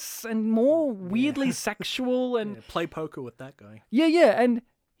vigorous and more weirdly sexual, and play poker with that guy. Yeah, and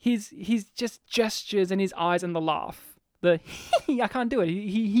he's just gestures and his eyes and the laugh. I can't do it.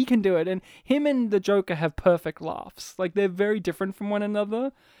 He can do it. And him and the Joker have perfect laughs. Like, they're very different from one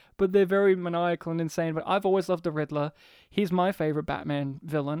another, but they're very maniacal and insane. But I've always loved the Riddler. He's my favorite Batman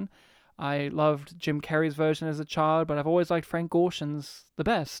villain. I loved Jim Carrey's version as a child, but I've always liked Frank Gorshin's the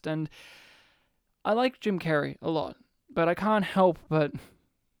best. And I like Jim Carrey a lot, but I can't help but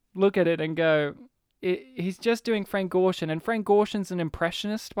look at it and go, he's just doing Frank Gorshin. And Frank Gorshin's an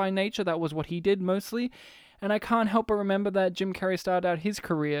impressionist by nature. That was what he did mostly. And I can't help but remember that Jim Carrey started out his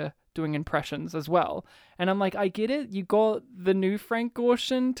career doing impressions as well. And I'm like, I get it. You got the new Frank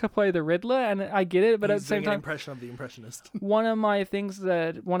Gorshin to play the Riddler, and I get it. But at the same time, an impression of the impressionist. One of my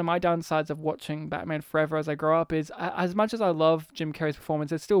downsides of watching Batman Forever as I grow up is, as much as I love Jim Carrey's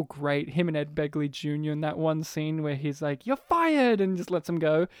performance, it's still great. Him and Ed Begley Jr. in that one scene where he's like, "You're fired," and just lets him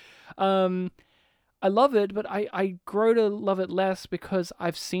go. I love it, but I grow to love it less because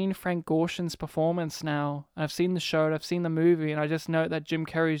I've seen Frank Gorshin's performance now. I've seen the show, and I've seen the movie, and I just know that Jim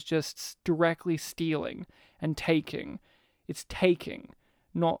Carrey's just directly stealing and taking. It's taking,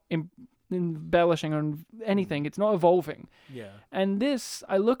 not embellishing on anything. It's not evolving. Yeah. And this,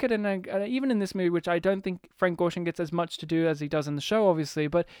 I look at it, and even in this movie, which I don't think Frank Gorshin gets as much to do as he does in the show, obviously,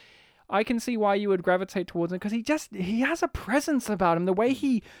 but I can see why you would gravitate towards him, because he has a presence about him. The way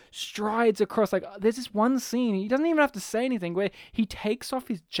he strides across, like, there's this one scene, he doesn't even have to say anything, where he takes off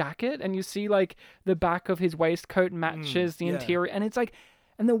his jacket and you see like the back of his waistcoat matches the interior, and it's like,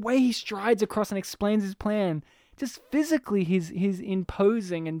 and the way he strides across and explains his plan, just physically he's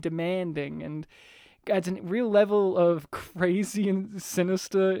imposing and demanding, and adds a real level of crazy and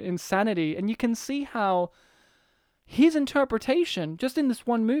sinister insanity. And you can see how his interpretation, just in this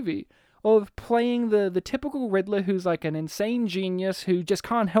one movie, of playing the typical Riddler who's like an insane genius who just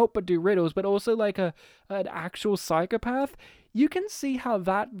can't help but do riddles, but also like an actual psychopath, you can see how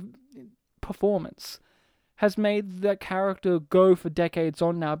that performance has made that character go for decades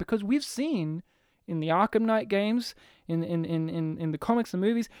on now, because we've seen in the Arkham Knight games, in the comics and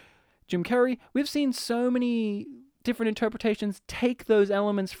movies, Jim Carrey, we've seen so many different interpretations take those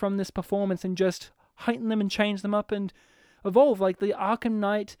elements from this performance and just heighten them and change them up and evolve. Like the Arkham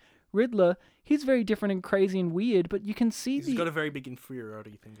Knight Riddler, he's very different and crazy and weird, but you can see He's got a very big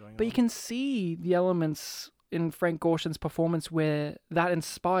inferiority thing going on. But you can see the elements in Frank Gorshin's performance where that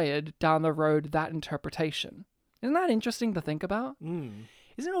inspired down the road that interpretation. Isn't that interesting to think about? Isn't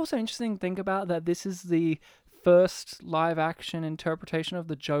it also interesting to think about that this is the first live action interpretation of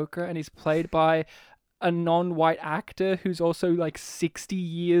the Joker, and he's played by a non-white actor who's also like 60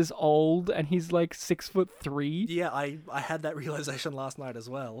 years old, and he's like 6'3"? Yeah, I had that realization last night as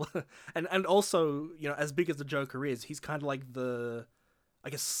well. and also, you know, as big as the Joker is, he's kind of like the, I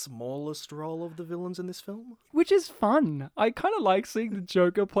guess, smallest role of the villains in this film. Which is fun. I kind of like seeing the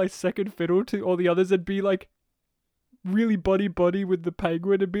Joker play second fiddle to all the others and be like really buddy with the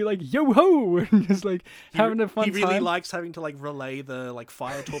Penguin and be like, yo ho, and just like having a fun time. He really likes having to like relay the like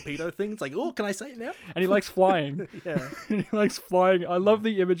fire torpedo thing. It's like, oh, can I say it now? And he likes flying. Yeah. He likes flying. I love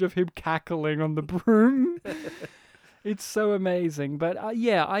the image of him cackling on the broom. It's so amazing. But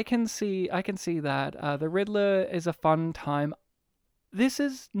yeah, I can see that. The Riddler is a fun time. This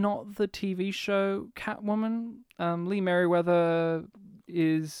is not the TV show Catwoman. Lee Merriweather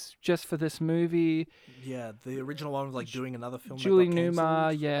is just for this movie. Yeah, the original one was like doing another film. Julie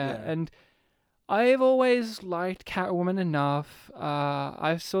Newmar, yeah. And I've always liked Catwoman enough.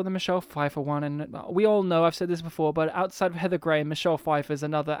 I saw the Michelle Pfeiffer one, and we all know, I've said this before, but outside of Heather Graham, Michelle Pfeiffer is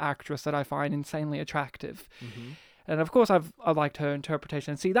another actress that I find insanely attractive. Mm-hmm. And of course, I've liked her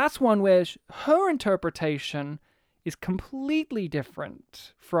interpretation. See, that's one where her interpretation is completely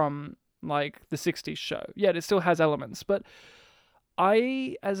different from like the 60s show. Yet it still has elements, but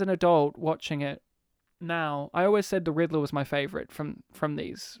I, as an adult watching it now, I always said the Riddler was my favorite from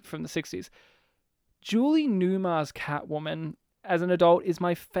the 60s. Julie Newmar's Catwoman, as an adult, is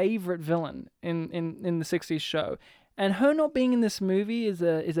my favorite villain in the 60s show. And her not being in this movie is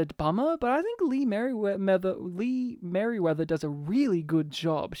a bummer, but I think Lee Merriweather does a really good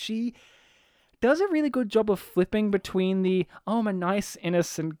job. She does a really good job of flipping between the, oh, I'm a nice,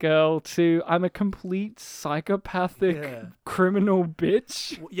 innocent girl, to I'm a complete psychopathic criminal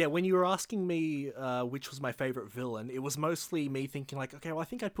bitch. Yeah, when you were asking me which was my favorite villain, it was mostly me thinking like, okay, well, I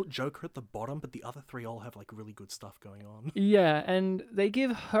think I'd put Joker at the bottom, but the other three all have like really good stuff going on. Yeah, and they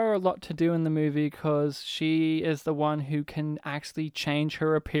give her a lot to do in the movie because she is the one who can actually change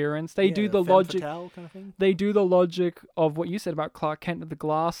her appearance. They do the logic kind of thing. They do the logic of what you said about Clark Kent with the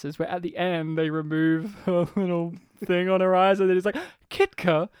glasses, where at the end they remove her little thing on her eyes and then it's like,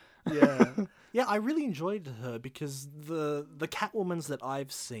 Kitka. Yeah, I really enjoyed her because the Catwomans that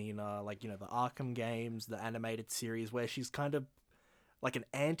I've seen are like, you know, the Arkham games, the animated series where she's kind of like an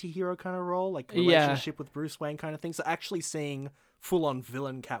anti-hero kind of role, like relationship with Bruce Wayne kind of thing. So actually seeing full-on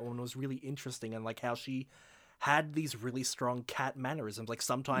villain Catwoman was really interesting, and like how she had these really strong cat mannerisms. Like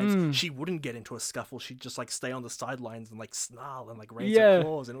sometimes she wouldn't get into a scuffle. She'd just like stay on the sidelines and like snarl and like raise her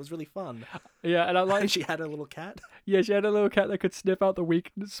claws, and it was really fun. Yeah, and I like... And she had a little cat. Yeah, she had a little cat that could sniff out the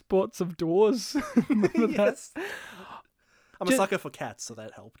weak spots of doors. Yes. I'm a sucker for cats, so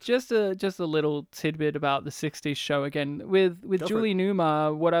that helped. Just a little tidbit about the 60s show again. With Julie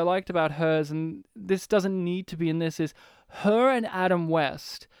Newmar, what I liked about hers, and this doesn't need to be in this, is her and Adam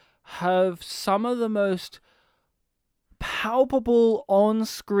West have some of the most palpable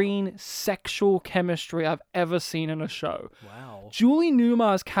on-screen sexual chemistry I've ever seen in a show. Wow. Julie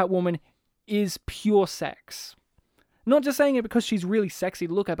Newmar's Catwoman is pure sex. Not just saying it because she's really sexy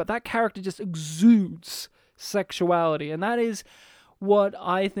to look at, but that character just exudes sexuality, and that is what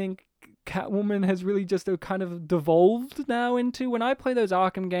I think Catwoman has really just kind of devolved now into. When I play those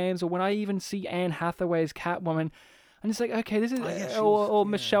Arkham games, or when I even see Anne Hathaway's Catwoman, and it's like, okay, this is... or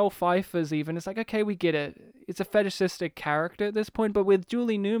Michelle Pfeiffer's even. It's like, okay, we get it. It's a fetishistic character at this point. But with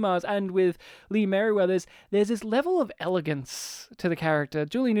Julie Newmar's and with Lee Merriweather's, there's this level of elegance to the character.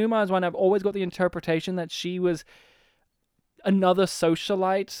 Julie Newmar's one, I've always got the interpretation that she was another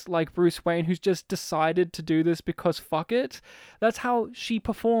socialite like Bruce Wayne who's just decided to do this because fuck it. That's how she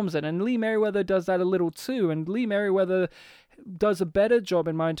performs it. And Lee Merriweather does that a little too. And Lee Merriweather does a better job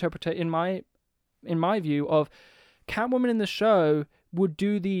in my view of... Catwoman in the show would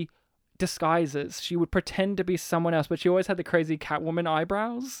do the disguises. She would pretend to be someone else, but she always had the crazy Catwoman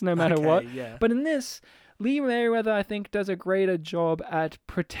eyebrows, no matter what. Yeah. But in this, Lee Merriweather, I think, does a greater job at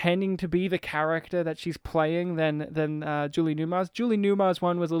pretending to be the character that she's playing than Julie Newmars. Julie Newmars'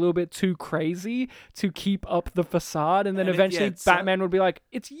 one was a little bit too crazy to keep up the facade, and then eventually Batman would be like,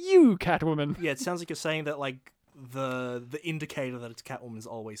 "It's you, Catwoman." Yeah, it sounds like you're saying that like the indicator that it's Catwoman is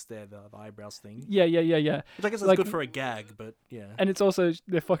always there, the eyebrows thing. Yeah. Which I guess is Like, good for a gag, but yeah. And it's also,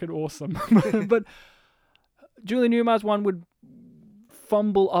 they're fucking awesome. But Julie Newmars' one would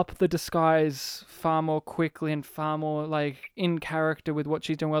fumble up the disguise far more quickly and far more like in character with what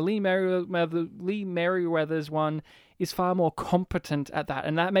she's doing. Well, Lee Merriweather's one is far more competent at that,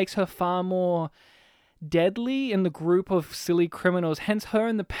 and that makes her far more deadly in the group of silly criminals. Hence, her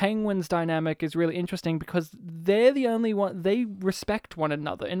and the Penguins dynamic is really interesting because they're the only one, they respect one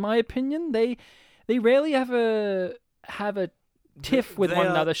another. In my opinion, they rarely ever have a tiff with one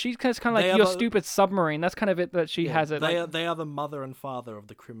another. She's kind of like your stupid submarine. That's kind of it that she has it. They are the mother and father of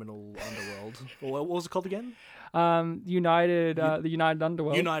the criminal underworld. What was it called again? The United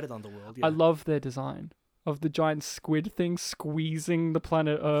Underworld. United Underworld. Yeah. I love their design of the giant squid thing squeezing the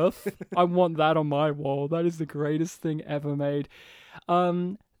planet Earth. I want that on my wall. That is the greatest thing ever made.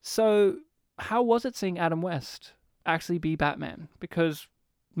 So how was it seeing Adam West actually be Batman? Because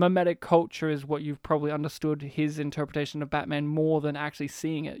mimetic culture is what you've probably understood his interpretation of Batman more than actually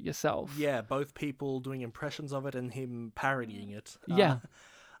seeing it yourself. Yeah, both people doing impressions of it and him parodying it. Yeah.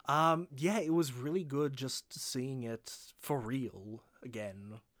 It was really good just seeing it for real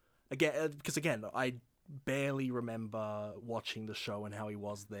again, because again, I barely remember watching the show and how he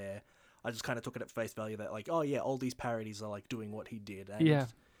was there. I just kind of took it at face value that like, oh yeah, all these parodies are like doing what he did. And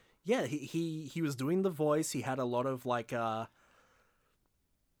yeah, he was doing the voice. He had a lot of like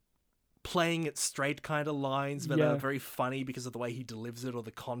playing it straight kind of lines that are very funny because of the way he delivers it or the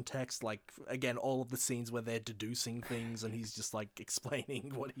context. Like, again, all of the scenes where they're deducing things and he's just like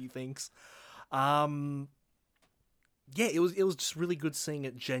explaining what he thinks. It was just really good seeing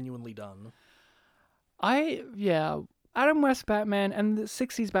it genuinely done. Adam West Batman and the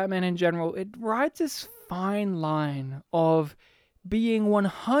 60s Batman in general, it rides this fine line of being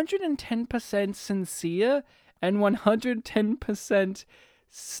 110% sincere and 110%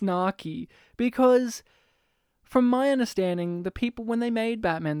 snarky, because from my understanding, the people, when they made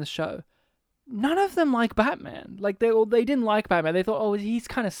Batman the show, none of them like Batman. Like, they didn't like Batman. They thought, oh, he's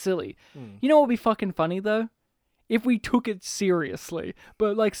kind of silly. You know what would be fucking funny though? If we took it seriously,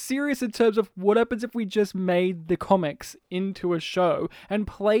 but like serious in terms of what happens if we just made the comics into a show and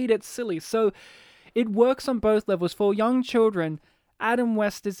played it silly. So it works on both levels. For young children, Adam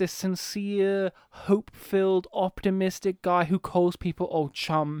West is this sincere, hope-filled, optimistic guy who calls people old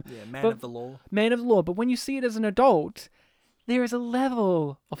chum. Yeah, man of the law. Man of the law. But when you see it as an adult, there is a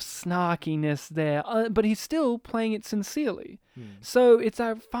level of snarkiness there, but he's still playing it sincerely. So it's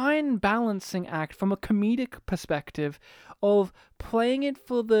a fine balancing act from a comedic perspective of playing it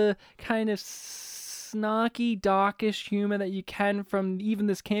for the kind of snarky, darkish humor that you can from even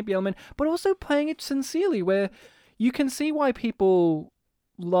this campy element, but also playing it sincerely, where you can see why people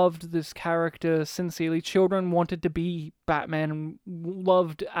loved this character sincerely. Children wanted to be Batman and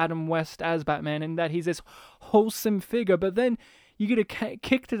loved Adam West as Batman, and that he's this wholesome figure. But then you get a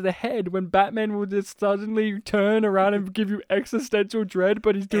kick to the head when Batman will just suddenly turn around and give you existential dread,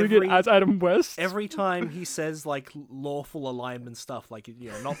 but he's doing it as Adam West. Every time he says like lawful alignment stuff, like,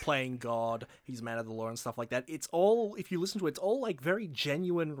 you know, not playing God, he's man of the law and stuff like that. It's all, if you listen to it, it's all like very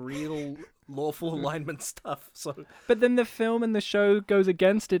genuine, real lawful alignment stuff. So, but then the film and the show goes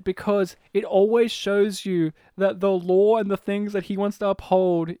against it because it always shows you that the law and the things that he wants to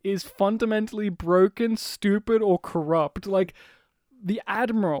uphold is fundamentally broken, stupid, or corrupt. Like the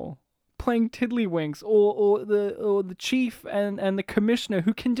Admiral playing Tiddlywinks, or the chief and the commissioner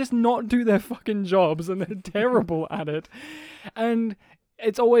who can just not do their fucking jobs and they're terrible at it. And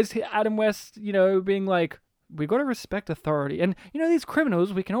it's always Adam West, you know, being like, we got to respect authority. And, you know, these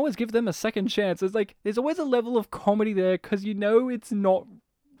criminals, we can always give them a second chance. It's like, there's always a level of comedy there because, you know, it's not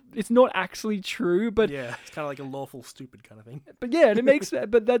actually true, but yeah, it's kind of like a lawful stupid kind of thing. But yeah, and it makes,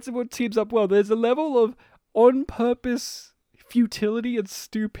 but that's what teams up well. There's a level of on purpose futility and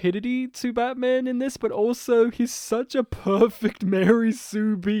stupidity to Batman in this, but also he's such a perfect Mary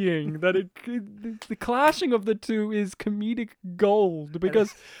Sue being that the clashing of the two is comedic gold.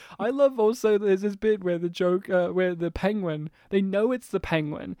 Because I love also there's this bit where the joke, where the Penguin, they know it's the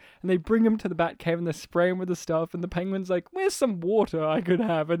Penguin, and they bring him to the Batcave and they spray him with the stuff, and the Penguin's like, "Where's some water I could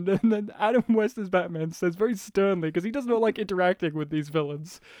have?" And then Adam West as Batman says very sternly, because he does not like interacting with these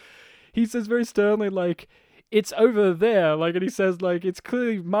villains. He says very sternly, like, it's over there, like, and he says, like, it's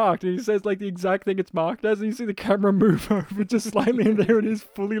clearly marked, and he says, like, the exact thing it's marked as, and you see the camera move over just slightly, and there it is,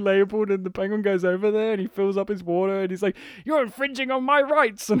 fully labeled, and the penguin goes over there, and he fills up his water, and he's like, you're infringing on my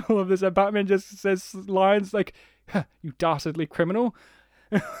rights, and all of this, and Batman just says lines like, huh, you dastardly criminal,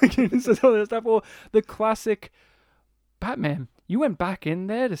 he says all this stuff, or the classic, Batman, you went back in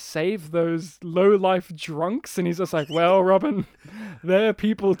there to save those low-life drunks? And he's just like, well, Robin, they're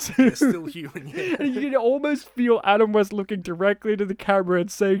people too. They're still human, yeah. And you can almost feel Adam West looking directly into the camera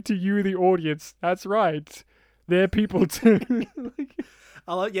and saying to you, the audience, that's right, they're people too.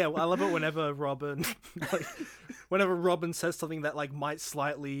 I love it whenever Robin, like, whenever Robin says something that like might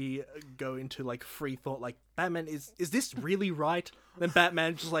slightly go into like free thought, like Batman, is this really right? Then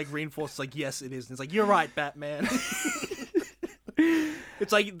Batman just like reinforces, like, yes, it is. And it's like, you're right, Batman.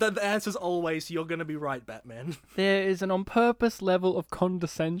 It's like the answer's always, you're gonna be right, Batman. There is an on-purpose level of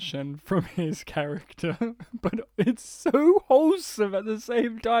condescension from his character, but it's so wholesome at the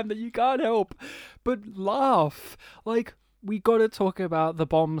same time that you can't help but laugh. Like, we gotta talk about the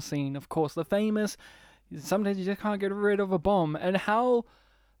bomb scene, of course, the famous, sometimes you just can't get rid of a bomb, and how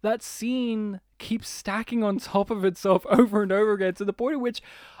that scene keeps stacking on top of itself over and over again, to the point at which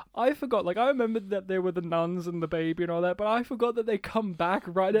I forgot, like, I remembered that there were the nuns and the baby and all that, but I forgot that they come back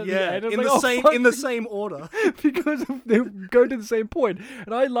right at the end. In the same order. Because they go to the same point.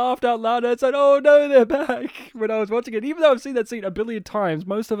 And I laughed out loud and said, oh no, they're back, when I was watching it. Even though I've seen that scene a billion times,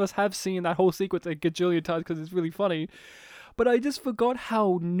 most of us have seen that whole sequence a gajillion times because it's really funny. But I just forgot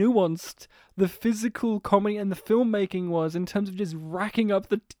how nuanced the physical comedy and the filmmaking was in terms of just racking up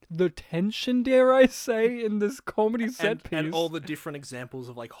the tension, dare I say, in this comedy set piece. And all the different examples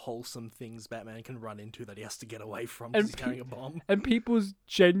of like wholesome things Batman can run into that he has to get away from because he's carrying a bomb. And people's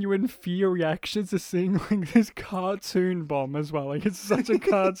genuine fear reactions to seeing like this cartoon bomb as well. Like, it's such a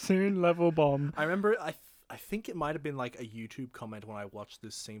cartoon level bomb. I remember, I think it might have been like a YouTube comment when I watched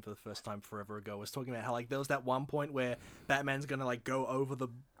this scene for the first time forever ago. I was talking about how like there was that one point where Batman's gonna like go over the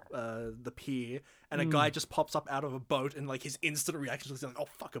pier, and a guy just pops up out of a boat, and like his instant reaction is like, "Oh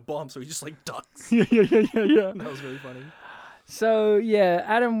fuck, a bomb!" So he just like ducks. Yeah. That was very funny. So yeah,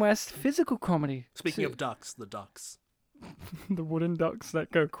 Adam West physical comedy. Speaking of ducks, the ducks, the wooden ducks that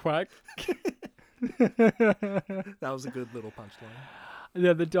go quack. That was a good little punchline.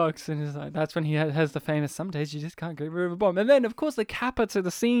 Yeah, the ducks, and he's like, that's when he has the famous, some days you just can't get rid of a bomb. And then, of course, the capper to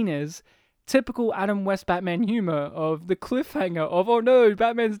the scene is typical Adam West Batman humor of the cliffhanger of, oh no,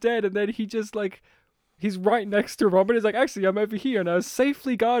 Batman's dead, and then he just, like, he's right next to Robin. He's like, actually, I'm over here, and I was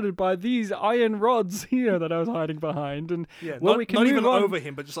safely guarded by these iron rods here that I was hiding behind. And yeah, well, not even over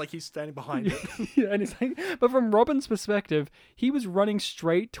him, but just like he's standing behind it. Yeah, and he's like, but from Robin's perspective, he was running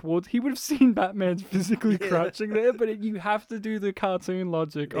straight towards. He would have seen Batman's physically crouching there, but you have to do the cartoon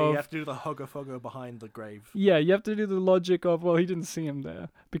logic of. You have to do the hugger behind the grave. Yeah, you have to do the logic of, well, he didn't see him there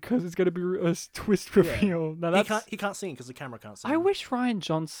because it's going to be a twist reveal. Yeah. Now he can't see him because the camera can't see him. I wish Rian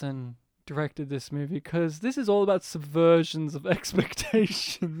Johnson directed this movie, because this is all about subversions of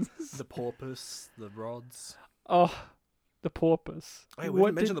expectations. The porpoise, the rods. Oh, the porpoise. Hey, we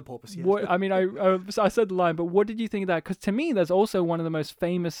didn't mention the porpoise yet. I mean, I said the line, but what did you think of that? Because to me, that's also one of the most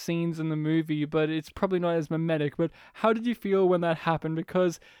famous scenes in the movie, but it's probably not as mimetic. But how did you feel when that happened?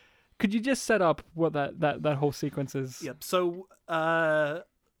 Because could you just set up what that whole sequence is? Yep. So,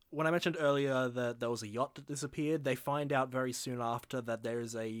 when I mentioned earlier that there was a yacht that disappeared, they find out very soon after that there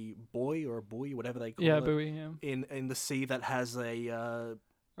is a buoy, whatever they call it, buoy, in the sea that has a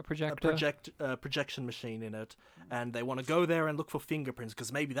projection machine in it, and they want to go there and look for fingerprints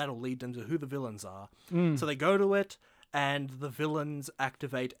because maybe that'll lead them to who the villains are. So they go to it, and the villains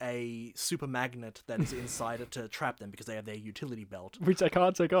activate a super magnet that is inside it to trap them because they have their utility belt. Which they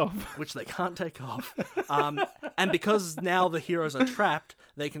can't take off. And because now the heroes are trapped,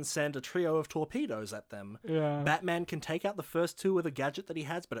 they can send a trio of torpedoes at them. Yeah. Batman can take out the first two with a gadget that he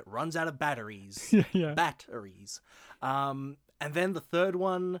has, but it runs out of batteries. Yeah. Batteries. And then the third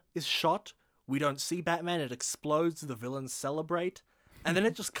one is shot. We don't see Batman. It explodes. The villains celebrate. And then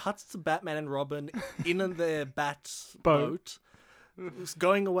it just cuts to Batman and Robin in their bat boat. It's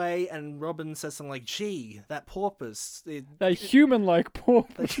going away, and Robin says something like, gee, that porpoise. That human-like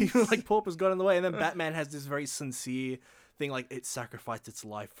porpoise. That human-like porpoise got in the way. And then Batman has this very sincere thing like, it sacrificed its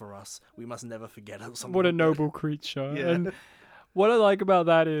life for us. We must never forget it. What a noble creature. Yeah. And what I like about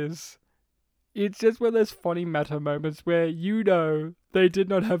that is, it's just one of those funny meta moments where you know they did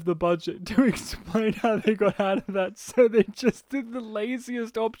not have the budget to explain how they got out of that, so they just did the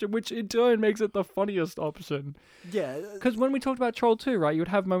laziest option, which in turn makes it the funniest option. Yeah. Because when we talked about Troll 2, right, you would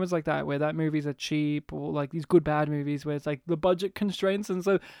have moments like that where that movies are cheap, or like these good bad movies where it's like the budget constraints, and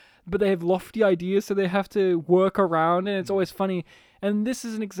so, but they have lofty ideas, so they have to work around, and it's always funny. And this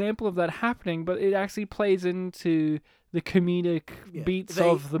is an example of that happening, but it actually plays into the comedic beats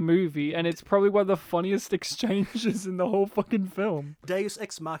of the movie, and it's probably one of the funniest exchanges in the whole fucking film. Deus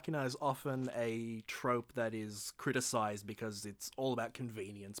Ex Machina is often a trope that is criticized because it's all about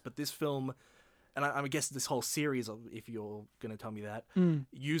convenience, but this film, and I guess this whole series, if you're going to tell me that,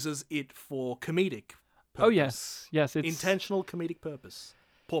 uses it for comedic purpose. Oh, yes. Yes, it's... intentional comedic purpose.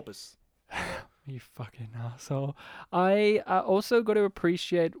 Porpoise. You fucking asshole. I also got to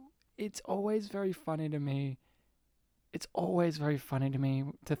appreciate, it's always very funny to me. It's always very funny to me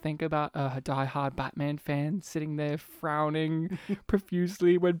to think about a diehard Batman fan sitting there frowning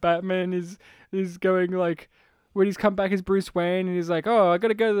profusely when Batman is going like, when he's come back as Bruce Wayne and he's like, oh, I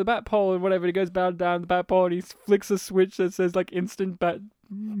gotta go to the Bat Pole and whatever. He goes down the Bat Pole and he flicks a switch that says like instant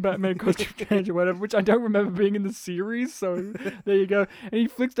Batman costume change or whatever, which I don't remember being in the series. So there you go. And he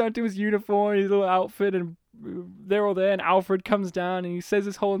flicks down to his uniform, his little outfit, and they're all there, and Alfred comes down and he says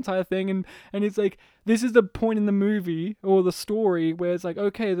this whole entire thing, and it's like, this is the point in the movie or the story where it's like,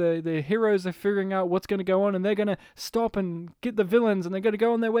 okay, the heroes are figuring out what's going to go on, and they're going to stop and get the villains, and they're going to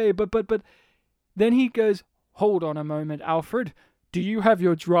go on their way, but then he goes, hold on a moment, Alfred, do you have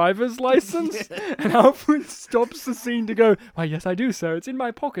your driver's license? And Alfred stops the scene to go, why, yes, I do, sir. It's in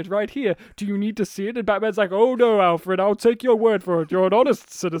my pocket right here. Do you need to see it? And Batman's like, oh, no, Alfred, I'll take your word for it. You're an honest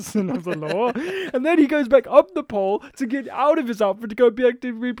citizen of the law. And then he goes back up the pole to get out of his outfit to go back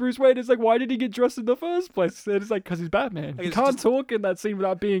to be Bruce Wayne. It's like, why did he get dressed in the first place? And it's like, because he's Batman. He can't talk in that scene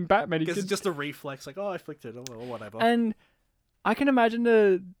without being Batman. Because it's just a reflex, like, oh, I flicked it, or whatever. And I can imagine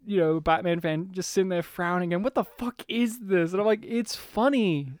the, Batman fan just sitting there frowning and what the fuck is this? And I'm like, it's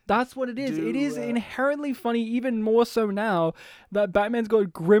funny. That's what it is. It is inherently funny, even more so now that Batman's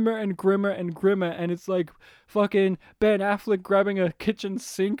got grimmer and grimmer and grimmer, and it's like fucking Ben Affleck grabbing a kitchen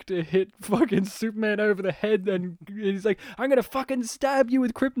sink to hit fucking Superman over the head, and he's like, I'm gonna fucking stab you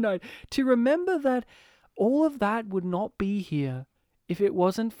with kryptonite. To remember that all of that would not be here if it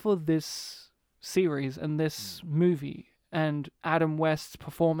wasn't for this series and this movie and Adam West's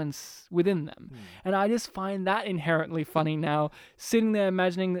performance within them. And I just find that inherently funny now, sitting there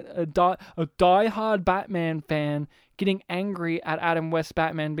imagining a diehard Batman fan getting angry at Adam West's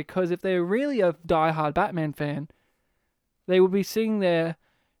Batman, because if they're really a diehard Batman fan, they would be sitting there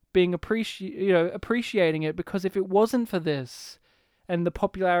being appreciating it, because if it wasn't for this and the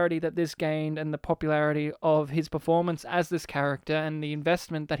popularity that this gained and the popularity of his performance as this character and the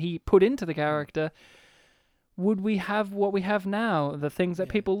investment that he put into the character, would we have what we have now? The things that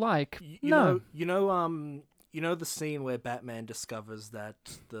people like? No. You know the scene where Batman discovers that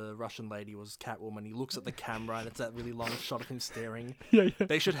the Russian lady was Catwoman. He looks at the camera and it's that really long shot of him staring. Yeah.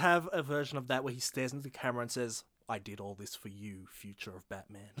 They should have a version of that where he stares into the camera and says, I did all this for you, future of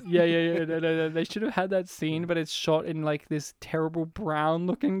Batman. Yeah. No. They should have had that scene, but it's shot in like this terrible brown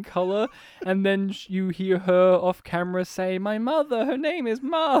looking color. And then you hear her off camera say, my mother, her name is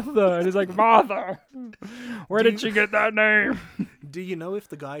Martha. And it's like, Martha, where did she get that name? Do you know if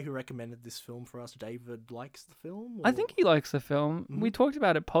the guy who recommended this film for us, David, likes the film? Or? I think he likes the film. Mm-hmm. We talked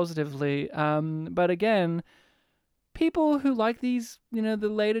about it positively. But again, people who like these, the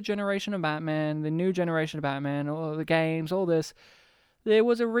later generation of Batman, the new generation of Batman, or the games, all this, there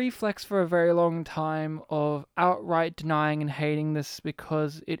was a reflex for a very long time of outright denying and hating this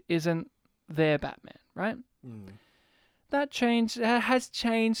because it isn't their Batman, right? That has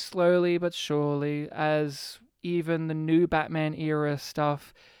changed slowly but surely, as even the new Batman era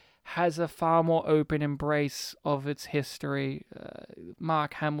stuff has a far more open embrace of its history.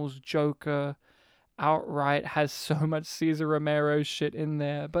 Mark Hamill's Joker outright has so much Cesar Romero shit in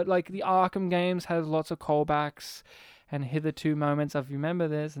there, but like the Arkham games has lots of callbacks and hitherto moments of remember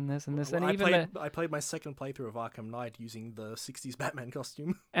this and this and this. Well, and I played my second playthrough of Arkham Knight using the 60s Batman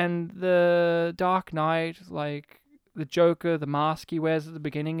costume. And the Dark Knight, like the Joker, the mask he wears at the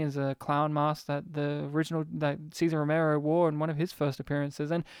beginning is a clown mask that that Cesar Romero wore in one of his first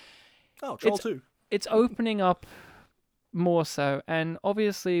appearances. And Troll 2. It's opening up more so, and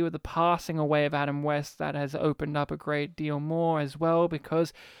obviously with the passing away of Adam West, that has opened up a great deal more as well,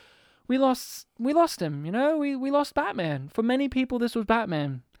 because we lost him, we lost Batman. For many people, this was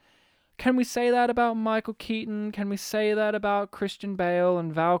Batman. Can we say that about Michael Keaton? Can we say that about Christian Bale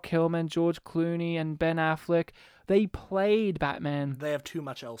and Val Kilmer, George Clooney and Ben Affleck? They played Batman. They have too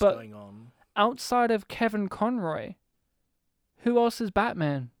much else going on. Outside of Kevin Conroy, who else is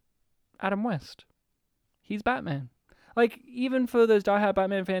Batman? Adam West. He's Batman. Like, even for those diehard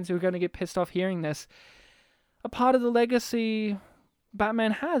Batman fans who are going to get pissed off hearing this, a part of the legacy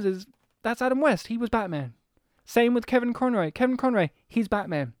Batman has is that's Adam West. He was Batman. Same with Kevin Conroy. Kevin Conroy, he's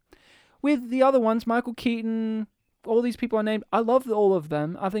Batman. With the other ones, Michael Keaton, all these people are named. I love all of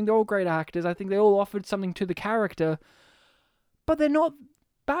them. I think they're all great actors. I think they all offered something to the character. But they're not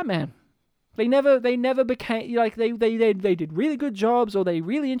Batman. They never became, like, they did really good jobs, or they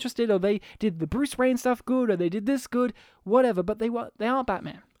really interested, or they did the Bruce Wayne stuff good, or they did this good, whatever, but they aren't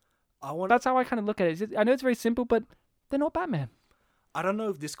Batman. That's how I kind of look at it. I know it's very simple, but they're not Batman. I don't know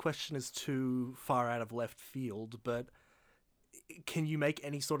if this question is too far out of left field, but can you make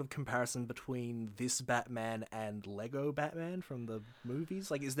any sort of comparison between this Batman and Lego Batman from the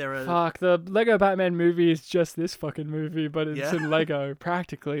movies? Like, is there a... Fuck, the Lego Batman movie is just this fucking movie, but it's in Lego,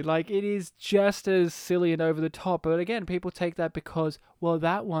 practically. Like, it is just as silly and over the top. But again, people take that because, well,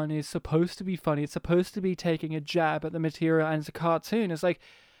 that one is supposed to be funny. It's supposed to be taking a jab at the material, and it's a cartoon. It's like,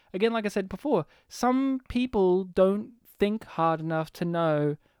 again, like I said before, some people don't think hard enough to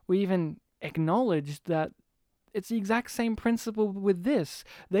know or even acknowledge that it's the exact same principle with this.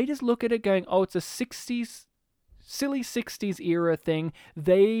 They just look at it going, oh, it's a silly 60s era thing.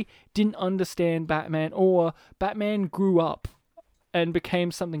 They didn't understand Batman, or Batman grew up and became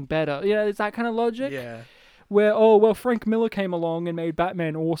something better. You know, it's that kind of logic. Yeah. Where, oh, well, Frank Miller came along and made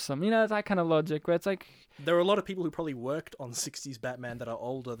Batman awesome. You know, it's that kind of logic where it's like... There are a lot of people who probably worked on 60s Batman that are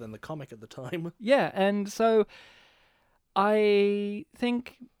older than the comic at the time. Yeah, and so I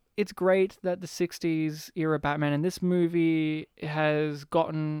think it's great that the 60s era Batman and this movie has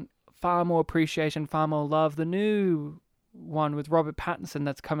gotten far more appreciation, far more love. The new one with Robert Pattinson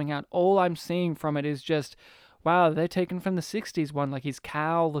that's coming out, all I'm seeing from it is just, wow, they're taken from the 60s one. Like, his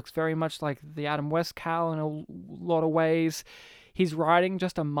cowl looks very much like the Adam West cowl in a lot of ways. He's riding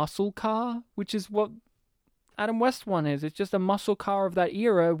just a muscle car, which is what Adam West one is. It's just a muscle car of that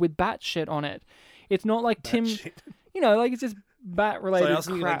era with bat shit on it. It's not like Tim... You know, like, it's just bat-related crap.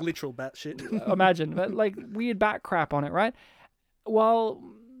 So I was like literal bat shit. Imagine, but like weird bat crap on it, right? While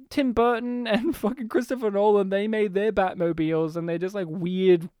Tim Burton and fucking Christopher Nolan, they made their Batmobiles, and they're just like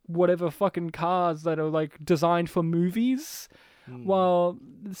weird whatever fucking cars that are like designed for movies. While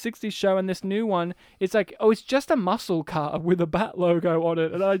the 60s show and this new one, it's like, oh, it's just a muscle car with a bat logo on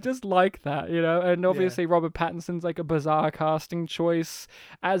it, and I just like that, you know. And obviously Robert Pattinson's like a bizarre casting choice,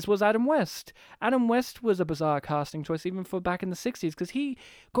 as was Adam West. Adam West was a bizarre casting choice even for back in the 60s, because he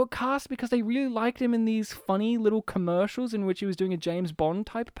got cast because they really liked him in these funny little commercials in which he was doing a James Bond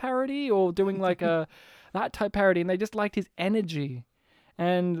type parody, or doing like a that type parody, and they just liked his energy,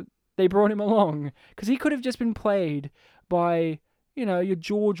 and they brought him along because he could have just been played by, you know, your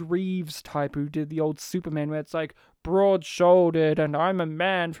George Reeves type who did the old Superman, where it's like broad-shouldered and I'm a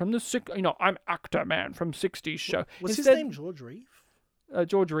man from the I'm actor man from 60s show. Was his name George Reeve?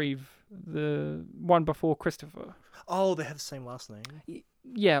 George Reeve, the one before Christopher. Oh, they have the same last name.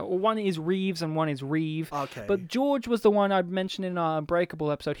 Yeah, well, one is Reeves and one is Reeve. Okay. But George was the one I mentioned in our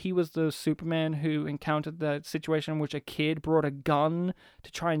Unbreakable episode. He was the Superman who encountered the situation in which a kid brought a gun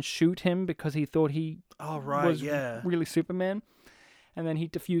to try and shoot him because he thought he was really Superman. And then he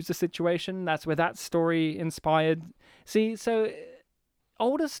diffused the situation. That's where that story inspired. See, so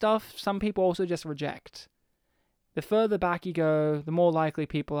older stuff, some people also just reject. The further back you go, the more likely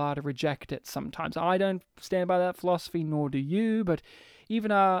people are to reject it sometimes. I don't stand by that philosophy, nor do you, but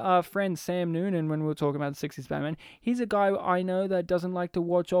even our friend Sam Noonan, when we were talking about the 60s Batman, he's a guy I know that doesn't like to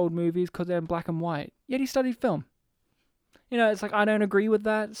watch old movies because they're in black and white. Yet he studied film. You know, it's like, I don't agree with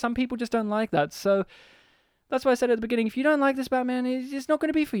that. Some people just don't like that. So that's why I said at the beginning, if you don't like this Batman, it's not going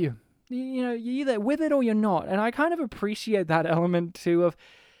to be for you. You know, you're either with it or you're not. And I kind of appreciate that element too of,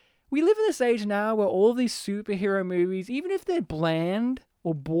 we live in this age now where all of these superhero movies, even if they're bland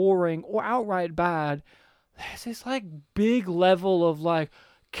or boring or outright bad, there's this like big level of like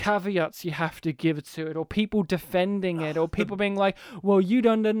caveats you have to give to it, or people defending it, or people being like, well, you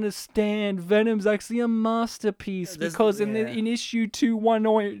don't understand, Venom's actually a masterpiece because in issue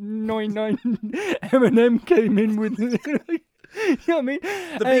 2199 Eminem came in with it. You know what I mean?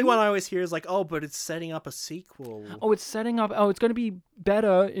 The big one I always hear is like, oh, but it's setting up a sequel. Oh, it's setting up... Oh, it's going to be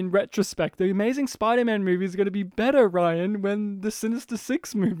better in retrospect. The Amazing Spider-Man movie is going to be better, Ryan, when the Sinister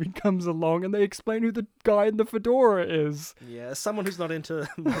Six movie comes along and they explain who the guy in the fedora is. Yeah, as someone who's not into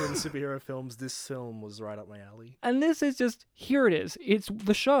modern superhero films, this film was right up my alley. And this is just... Here it is. It's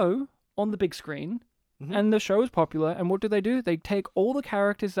the show on the big screen, and the show is popular, and what do? They take all the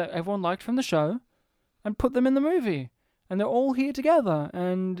characters that everyone liked from the show and put them in the movie. And they're all here together,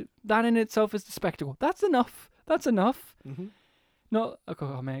 and that in itself is the spectacle. That's enough. That's enough. Not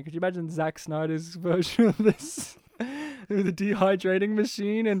oh man, could you imagine Zack Snyder's version of this? With a dehydrating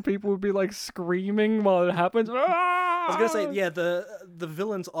machine and people would be like screaming while it happens. I was gonna say, yeah, the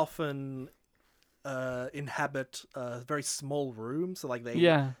villains often inhabit very small rooms, so like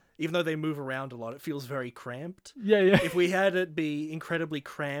they even though they move around a lot, it feels very cramped. Yeah. If we had it be incredibly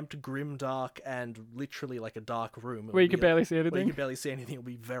cramped, grim, dark, and literally like a dark room Where you could barely see where you anything. could barely see anything, it would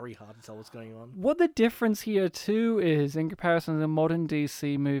be very hard to tell what's going on. What the difference here too is, in comparison to the modern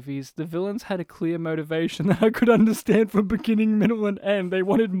DC movies, the villains had a clear motivation that I could understand from beginning, middle, and end. They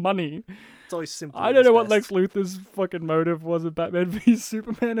wanted money. It's always simple. I don't know what Lex Luthor's fucking motive was in Batman v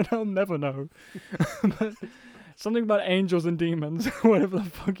Superman, and I'll never know. But something about angels and demons, whatever the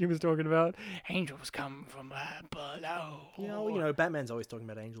fuck he was talking about. Angels come from below. You know, Batman's always talking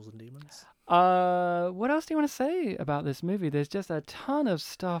about angels and demons. What else do you want to say about this movie? There's just a ton of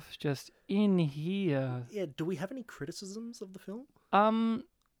stuff just in here. Yeah, do we have any criticisms of the film?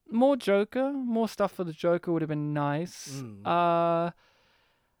 More Joker, more stuff for the Joker would have been nice.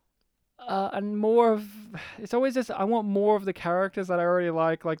 And more of, it's always just, I want more of the characters that I already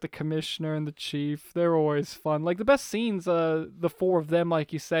like the Commissioner and the Chief. They're always fun. Like, the best scenes are the four of them,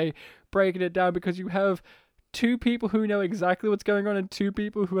 like you say, breaking it down, because you have two people who know exactly what's going on and two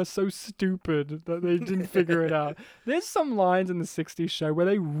people who are so stupid that they didn't figure it out. There's some lines in the 60s show where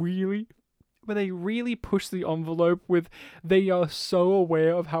they really push the envelope with, they are so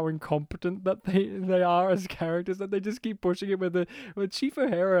aware of how incompetent that they are as characters that they just keep pushing it with Chief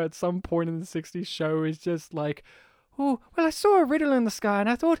O'Hara at some point in the 60s show is just like, oh, well, I saw a riddle in the sky and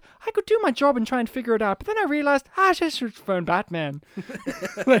I thought I could do my job and try and figure it out, but then I realized I just should phone Batman.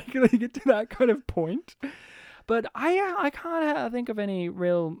 Like, they get to that kind of point. But I can't think of any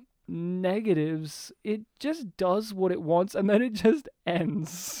real negatives. It just does what it wants and then it just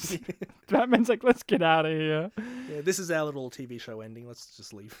ends. Batman's like, let's get out of here. Yeah, this is our little TV show ending. Let's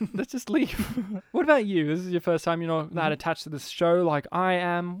just leave. Let's just leave. What about you? This is your first time you're not that attached to this show like I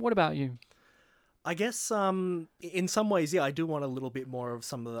am. What about you? I guess in some ways, yeah, I do want a little bit more of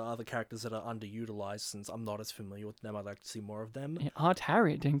some of the other characters that are underutilized since I'm not as familiar with them. I'd like to see more of them. Yeah, Aunt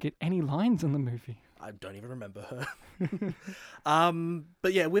Harriet didn't get any lines in the movie. I don't even remember her.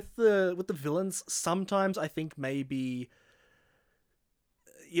 But yeah, with the villains, sometimes I think maybe,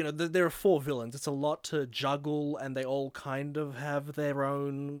 you know, there are four villains. It's a lot to juggle, and they all kind of have their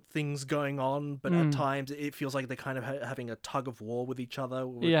own things going on. But at times, it feels like they're kind of having a tug of war with each other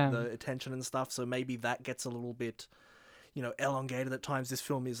with the attention and stuff. So maybe that gets a little bit, you know, elongated at times. This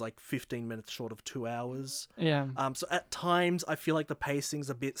film is like 15 minutes short of 2 hours. Yeah. So at times, I feel like the pacing's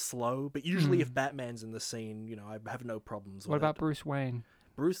a bit slow. But usually, if Batman's in the scene, you know, I have no problems with it. What about Bruce Wayne?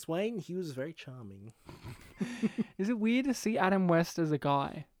 Bruce Wayne, he was very charming. Is it weird to see Adam West as a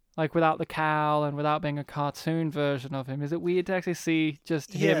guy? Like, without the cowl and without being a cartoon version of him? Is it weird to actually see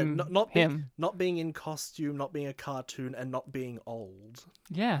just him? Not being in costume, not being a cartoon, and not being old.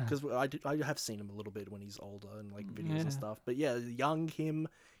 Yeah. Because I have seen him a little bit when he's older and like videos and stuff. But yeah, young him,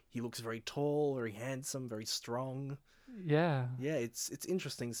 he looks very tall, very handsome, very strong. Yeah. Yeah, it's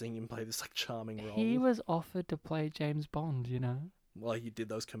interesting seeing him play this like charming role. He was offered to play James Bond, you know? Well, he did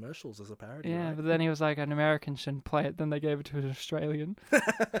those commercials as a parody. Yeah, right? but then he was like, an American shouldn't play it. Then they gave it to an Australian. And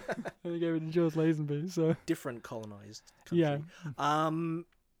they gave it to George Lazenby. So different colonized country. Yeah.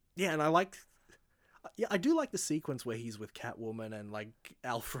 Yeah, and I do like the sequence where he's with Catwoman and like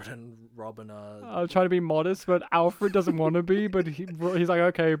Alfred and Robin are. I'm trying to be modest, but Alfred doesn't want to be. But he's like,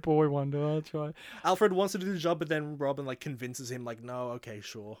 okay, boy wonder, I'll try. Alfred wants to do the job, but then Robin like convinces him, like, no, okay,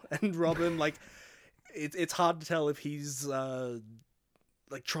 sure. And Robin like. It's hard to tell if he's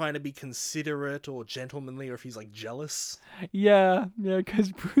like trying to be considerate or gentlemanly, or if he's like jealous. Yeah,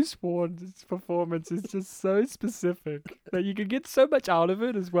 because Bruce Ward's performance is just so specific that you can get so much out of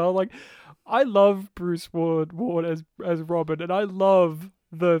it as well. Like, I love Bruce Ward as Robin, and I love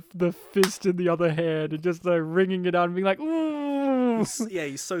the fist in the other hand and just like wringing it out and being like, ooh. Yeah,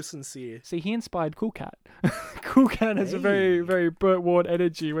 he's so sincere. See, he inspired Cool Cat. Cool Cat has a very, very Burt Ward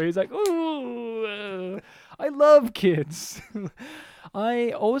energy where he's like, ooh, I love kids.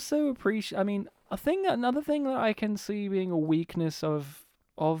 I also appreciate, I mean, another thing that I can see being a weakness of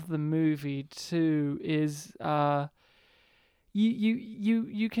the movie too is,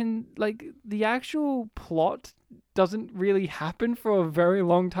 you can, like, the actual plot doesn't really happen for a very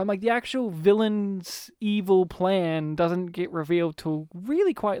long time. Like, the actual villain's evil plan doesn't get revealed till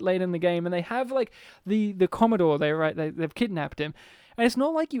really quite late in the game, and they have like the Commodore. They've kidnapped him, and it's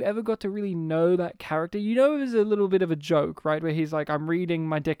not like you ever got to really know that character. You know, it was a little bit of a joke, right? Where he's like, I'm reading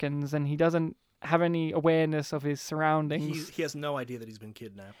my Dickens, and he doesn't have any awareness of his surroundings. He has no idea that he's been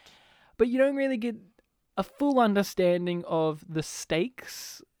kidnapped. But you don't really get a full understanding of the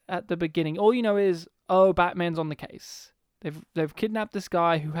stakes at the beginning. All you know is, oh, Batman's on the case. They've kidnapped this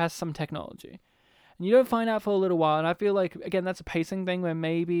guy who has some technology. And you don't find out for a little while. And I feel like, again, that's a pacing thing where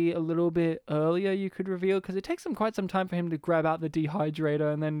maybe a little bit earlier you could reveal, because it takes quite some time for him to grab out the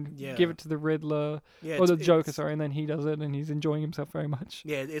dehydrator and then give it to the Riddler, or the Joker, sorry, and then he does it and he's enjoying himself very much.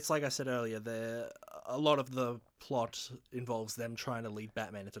 Yeah, it's like I said earlier, a lot of the plot involves them trying to lead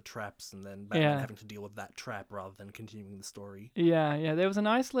Batman into traps and then Batman having to deal with that trap rather than continuing the story. Yeah, there was a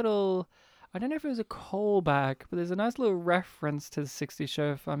nice little... I don't know if it was a callback, but there's a nice little reference to the 60s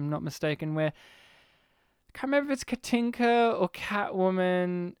show, if I'm not mistaken, where... I can't remember if it's Katinka or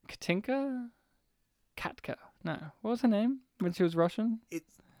Catwoman. Katinka? Katka. No. What was her name when she was Russian?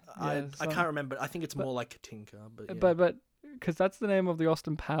 I can't remember. I think it's more like Katinka. But But because that's the name of the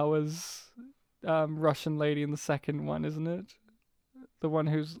Austin Powers Russian lady in the second one, isn't it? The one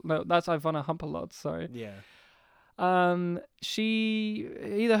who's... No, that's Ivana Humpalot, sorry. Yeah. She...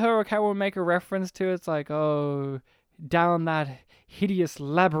 Either her or Catwoman make a reference to it. It's like, oh... down that hideous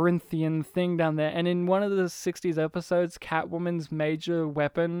labyrinthian thing down there. And in one of the 60s episodes, Catwoman's major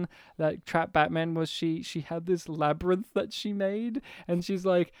weapon that trapped Batman was she had this labyrinth that she made, and she's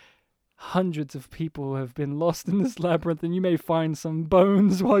like, hundreds of people have been lost in this labyrinth and you may find some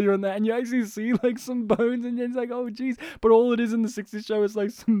bones while you're in there, and you actually see like some bones, and it's like, oh geez, but all it is in the 60s show is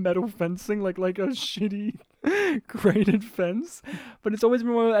like some metal fencing, like a shitty graded fence, but it's always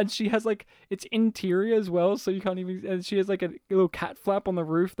more. And she has like, it's interior as well, so you can't even, and she has like a little cat flap on the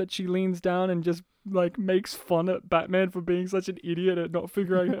roof that she leans down and just like makes fun at Batman for being such an idiot at not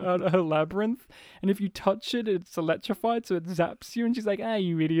figuring out her labyrinth. And if you touch it, it's electrified, so it zaps you, and she's like,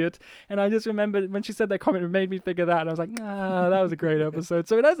 you idiot. And I just remember when she said that comment, it made me think of that, and I was like, that was a great episode.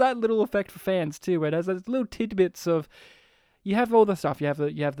 So it has that little effect for fans too, where it has those little tidbits of, you have all the stuff. You have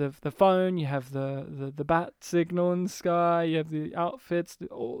the phone. You have the bat signal in the sky. You have the outfits.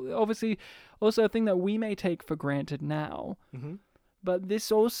 Obviously, also a thing that we may take for granted now. Mm-hmm. But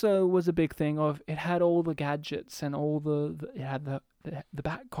this also was a big thing of, it had all the gadgets and all it had the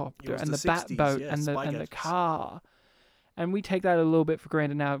Batcopter and the 60s, Batboat and the car. And we take that a little bit for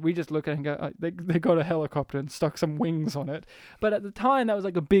granted now. We just look at it and go, they got a helicopter and stuck some wings on it. But at the time, that was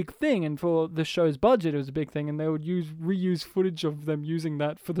like a big thing. And for the show's budget, it was a big thing. And they would reuse footage of them using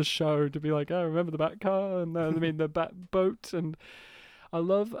that for the show to be like, oh, remember the Batcar? And the Batboat. And I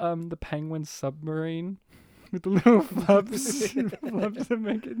love the Penguin submarine with the little flaps. Flaps that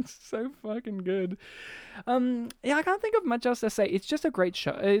make it so fucking good. I can't think of much else to say. It's just a great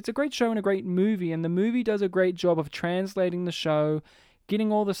show. It's a great show and a great movie, and the movie does a great job of translating the show,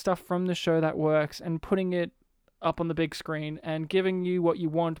 getting all the stuff from the show that works, and putting it up on the big screen and giving you what you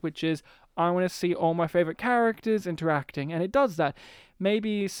want, which is, I want to see all my favorite characters interacting, and it does that.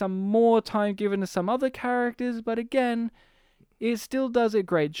 Maybe some more time given to some other characters, but again, it still does it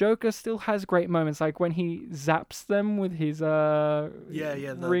great. Joker still has great moments, like when he zaps them with his the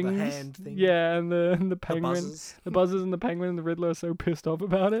rings. The hand thing. Yeah, and the penguin, the buzzers and the penguin and the Riddler are so pissed off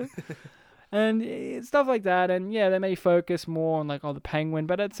about it. And stuff like that. And yeah, they may focus more on like, the penguin,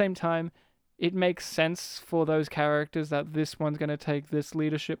 but at the same time, it makes sense for those characters that this one's going to take this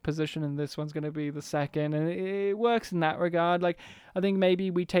leadership position and this one's going to be the second. And it works in that regard. Like, I think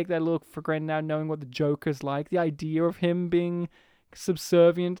maybe we take that look for granted now, knowing what the Joker's like. The idea of him being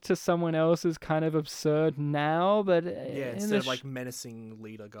subservient to someone else is kind of absurd now, but instead of like menacing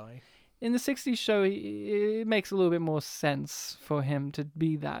leader guy. In the 60s show, it makes a little bit more sense for him to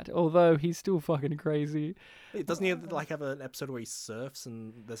be that, although he's still fucking crazy. Doesn't he have an episode where he surfs,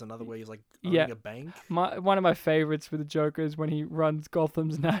 and there's another where he's like owning a bank? One of my favorites with the Joker is when he runs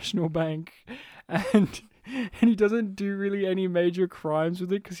Gotham's National Bank, and he doesn't do really any major crimes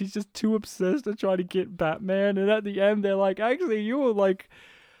with it because he's just too obsessed to try to get Batman. And at the end, they're like, actually, you were like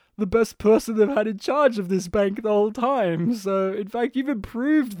the best person they've had in charge of this bank the whole time. So, in fact, you've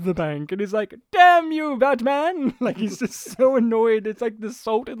improved the bank. And he's like, damn you, Batman! Like, he's just so annoyed. It's like the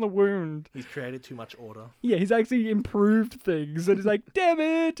salt in the wound. He's created too much order. Yeah, he's actually improved things. And he's like, damn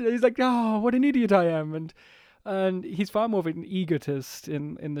it! And he's like, oh, what an idiot I am. And he's far more of an egotist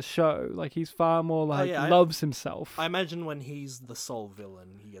in the show. Like, he's far more loves himself. I imagine when he's the sole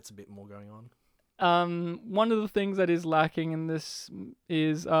villain, he gets a bit more going on. One of the things that is lacking in this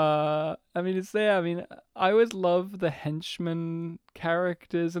is, it's there. I mean, I always love the henchmen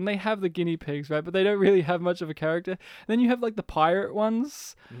characters, and they have the guinea pigs, right? But they don't really have much of a character. And then you have, like, the pirate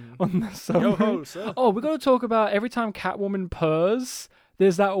ones on the submarine. Yo-ho, sir. Oh, we got to talk about every time Catwoman purrs,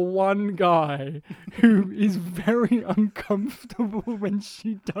 there's that one guy who is very uncomfortable when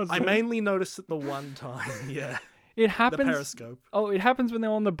she does it. I mainly noticed it the one time, yeah. It The happens. periscope. Oh, it happens when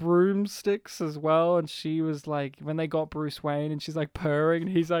they're on the broomsticks as well. And she was like, when they got Bruce Wayne, and she's like purring,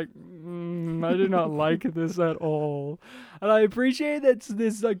 and he's like, I do not like this at all. And I appreciate that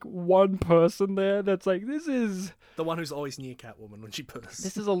there's like one person there that's like, this is The one who's always near Catwoman when she purrs.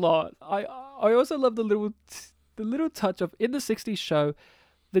 this is a lot. I also love the little touch of in the '60s show.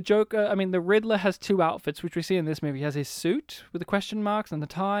 The Joker, I mean, the Riddler has two outfits, which we see in this movie. He has his suit with the question marks and the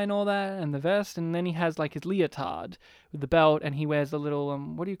tie and all that, and the vest, and then he has like his leotard with the belt, and he wears the little,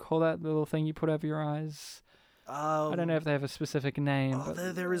 what do you call that little thing you put over your eyes? I don't know if they have a specific name. Oh,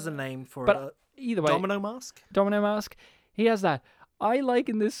 but there is a name for but it. either way, Domino mask? Domino mask. He has that. I like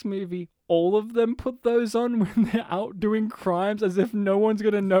in this movie, all of them put those on when they're out doing crimes as if no one's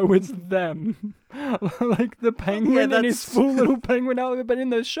going to know it's them. Like the penguin in his that's- full little penguin outfit. But in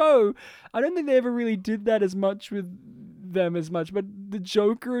the show, I don't think they ever really did that as much with them as much. But the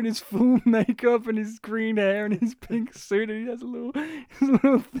Joker in his full makeup and his green hair and his pink suit, and he has a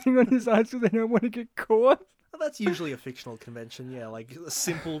little thing on his eyes so they don't want to get caught. Well, that's usually a fictional convention, yeah. Like, a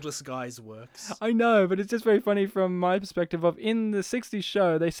simple disguise works. I know, but it's just very funny from my perspective of in the 60s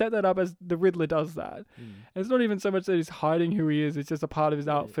show, they set that up as the Riddler does that. And it's not even so much that he's hiding who he is, it's just a part of his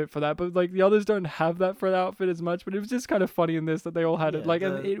outfit for that. But like the others don't have that for the outfit as much, but it was just kind of funny in this that they all had it. Yeah, Like,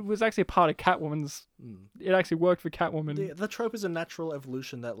 and it was actually a part of Catwoman's, it actually worked for Catwoman. The trope is a natural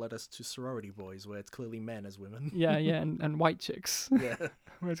evolution that led us to sorority boys, where it's clearly men as women. Yeah, and white chicks. Yeah.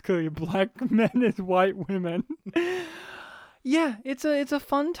 Where it's clearly black men as white women. Yeah, it's a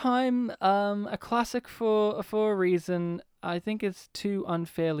fun time, a classic for a reason. I think it's too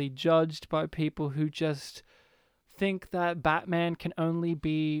unfairly judged by people who just think that Batman can only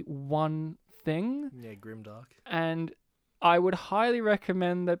be one thing. Yeah, grimdark. And I would highly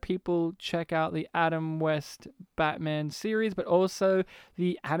recommend that people check out the Adam West Batman series, but also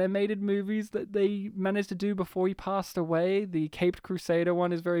the animated movies that they managed to do before he passed away. The Caped Crusader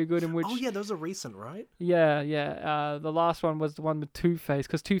one is very good, in which... Oh, yeah, those are recent, right? Yeah. The last one was the one with Two-Face,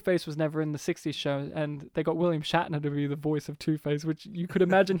 because Two-Face was never in the 60s show, and they got William Shatner to be the voice of Two-Face, which you could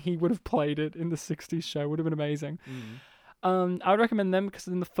imagine he would have played it in the 60s show. Would have been amazing. I would recommend them because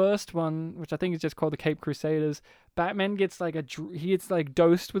in the first one, which I think is just called the Cape Crusaders, Batman gets like he gets like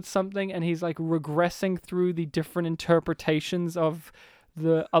dosed with something, and he's like regressing through the different interpretations of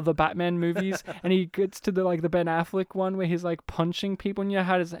the other Batman movies, and he gets to the Ben Affleck one where he's like punching people, and you know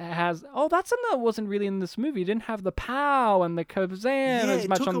how it has that's something that wasn't really in this movie. It didn't have the pow and the kabzam as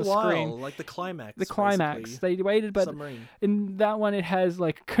much on the screen. Like the climax. The climax. basically. They waited, but Submarine. in that one it has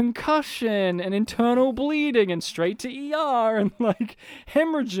like concussion and internal bleeding and straight to ER and like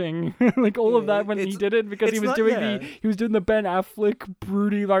hemorrhaging, like all of that when he did it because he it's was not- doing yeah. he was doing the Ben Affleck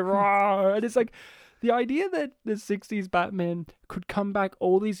broody like rah, and it's like the idea that the 60s Batman could come back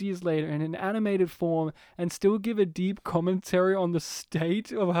all these years later in an animated form and still give a deep commentary on the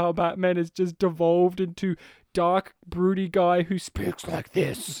state of how Batman has just devolved into dark, broody guy who speaks like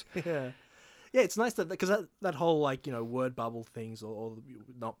this. Yeah. Yeah, it's nice that because that whole like word bubble things or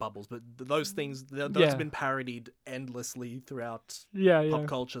not bubbles, but those things those Yeah. have been parodied endlessly throughout Yeah. pop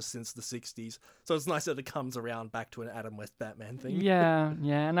culture since the 60s. So it's nice that it comes around back to an Adam West Batman thing. Yeah,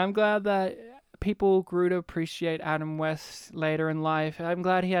 and I'm glad that people grew to appreciate Adam West later in life. I'm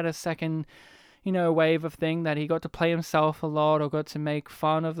glad he had a second, wave of thing that he got to play himself a lot or got to make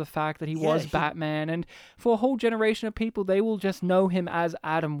fun of the fact that he was Batman. And for a whole generation of people, they will just know him as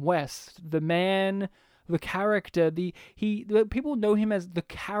Adam West, the man, the character. The people know him as the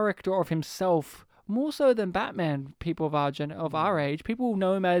character of himself more so than Batman. People of our age, people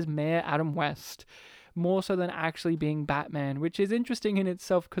know him as Mayor Adam West, more so than actually being Batman, which is interesting in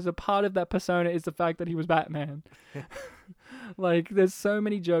itself because a part of that persona is the fact that he was Batman. Like, there's so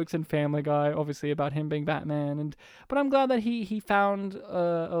many jokes in Family Guy, obviously, about him being Batman, but I'm glad that he found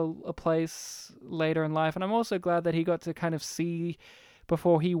a place later in life, and I'm also glad that he got to kind of see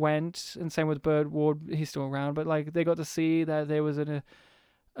before he went, and same with Burt Ward, he's still around, but like they got to see that there was a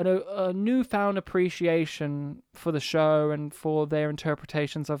newfound appreciation for the show and for their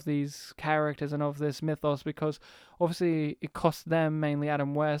interpretations of these characters and of this mythos, because obviously it cost them, mainly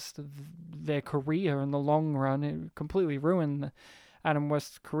Adam West, their career in the long run. It completely ruined Adam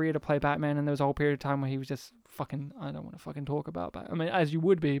West's career to play Batman, and there was a whole period of time where he was just fucking, I don't want to fucking talk about Batman. I mean, as you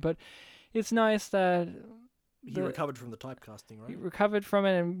would be, but it's nice that He recovered from the typecasting, right? he recovered from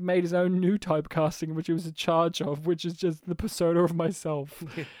it and made his own new typecasting, which he was in charge of, which is just the persona of myself.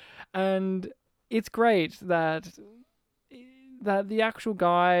 And it's great that the actual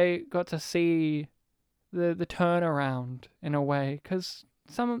guy got to see the turnaround in a way, because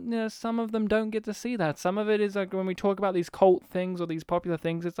some of them don't get to see that. Some of it is like when we talk about these cult things or these popular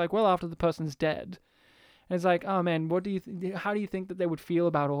things, it's like, well, after the person's dead. And it's like, oh man, how do you think that they would feel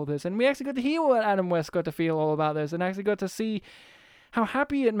about all this? And we actually got to hear what Adam West got to feel all about this, and actually got to see how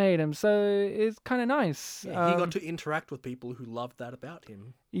happy it made him. So it's kind of nice. Yeah, he got to interact with people who loved that about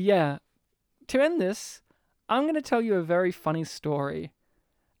him. Yeah. To end this, I'm going to tell you a very funny story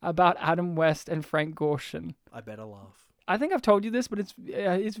about Adam West and Frank Gorshin. I better laugh. I think I've told you this, but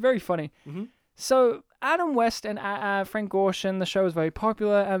it's very funny. Mm-hmm. So Adam West and Frank Gorshin, the show was very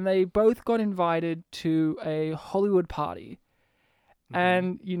popular, and they both got invited to a Hollywood party. Mm-hmm.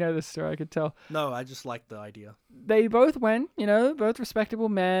 And you know the story, I could tell. No, I just like the idea. They both went, both respectable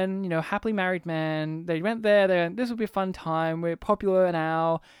men, happily married men. They went there. They went, this will be a fun time. We're popular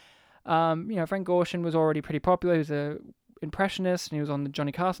now. Frank Gorshin was already pretty popular. He was a impressionist, and he was on the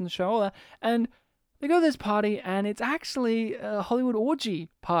Johnny Carson show, all that. And they go to this party, and it's actually a Hollywood orgy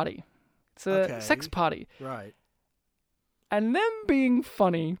party. It's a sex party. Right. And them being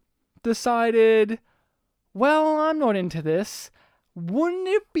funny decided, well, I'm not into this. Wouldn't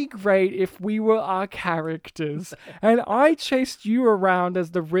it be great if we were our characters and I chased you around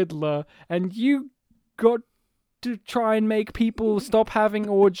as the Riddler and you got to try and make people stop having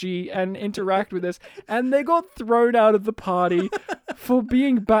orgy and interact with us, and they got thrown out of the party for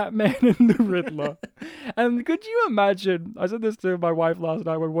being Batman and the Riddler. And could you imagine, I said this to my wife last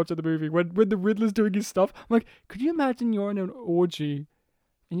night when we watched the movie, when the Riddler's doing his stuff, I'm like, could you imagine you're in an orgy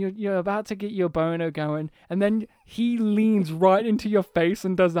and you're about to get your boner going, and then he leans right into your face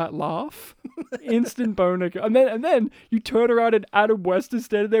and does that laugh? Instant boner. And then you turn around and Adam West is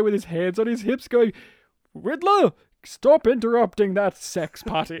standing there with his hands on his hips going, Riddler, stop interrupting that sex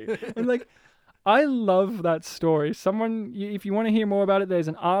party. And like, I love that story. If you want to hear more about it, there's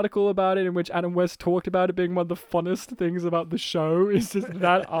an article about it in which Adam West talked about it being one of the funnest things about the show is just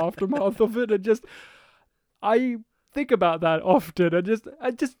that aftermath of it. And just, I think about that often.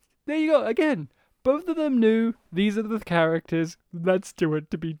 I just, there you go. Again, both of them knew these are the characters. Let's do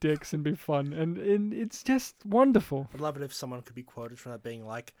it to be dicks and be fun. And it's just wonderful. I'd love it if someone could be quoted from that being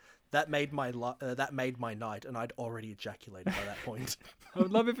like, that made my night, and I'd already ejaculated by that point. I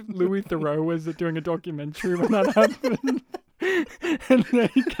would love if Louis Theroux was doing a documentary when that happened. And then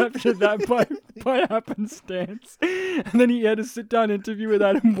he captured that by happenstance. And then he had a sit-down interview with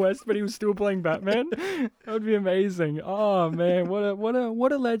Adam West, but he was still playing Batman. That would be amazing. Oh, man, what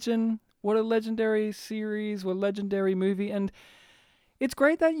a legend. What a legendary series, what a legendary movie. And it's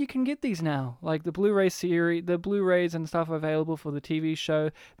great that you can get these now. Like the Blu-ray series, the Blu-rays and stuff are available for the TV show.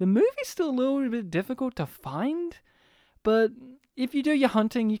 The movie's still a little bit difficult to find, but if you do your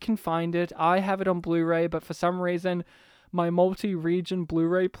hunting, you can find it. I have it on Blu-ray, but for some reason, my multi-region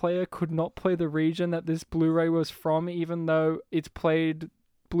Blu-ray player could not play the region that this Blu-ray was from, even though it's played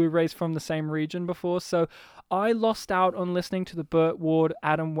Blu-rays from the same region before. So I lost out on listening to the Burt Ward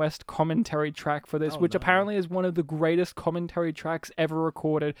Adam West commentary track for this, which apparently is one of the greatest commentary tracks ever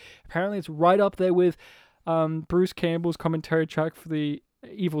recorded. Apparently it's right up there with Bruce Campbell's commentary track for the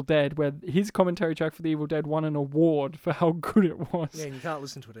Evil Dead, where his commentary track for the Evil Dead won an award for how good it was. Yeah, and you can't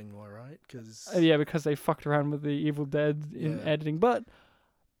listen to it anymore, right? Because they fucked around with the Evil Dead in editing. But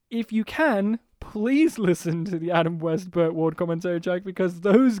if you can, please listen to the Adam West Burt Ward commentary track, because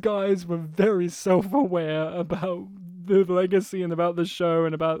those guys were very self-aware about the legacy and about the show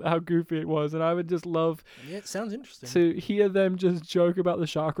and about how goofy it was. And I would just love it sounds interesting to hear them just joke about the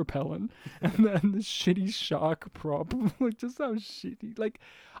shark repellent and then the shitty shark prop. Like, just how shitty. Like,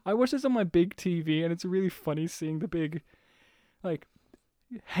 I watch this on my big TV, and it's really funny seeing the big, like,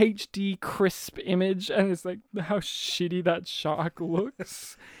 HD crisp image, and it's like how shitty that shark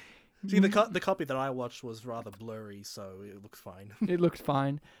looks. See, the copy that I watched was rather blurry, so it looks fine. It looked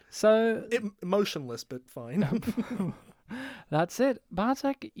fine. So motionless, but fine. That's it.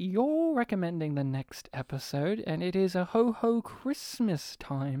 Bartek, you're recommending the next episode, and it is a ho-ho Christmas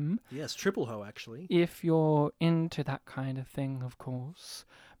time. Yes, triple ho, actually. If you're into that kind of thing, of course.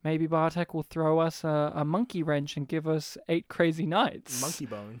 Maybe Bartek will throw us a monkey wrench and give us 8 crazy nights. Monkey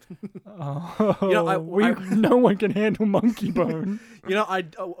bone. No one can handle monkey bone. When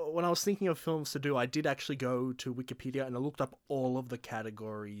I was thinking of films to do, I did actually go to Wikipedia and I looked up all of the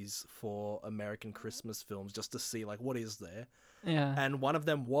categories for American Christmas films just to see, like, what is there. Yeah. And one of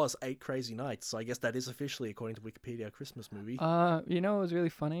them was 8 Crazy Nights, so I guess that is officially, according to Wikipedia, a Christmas movie. It was really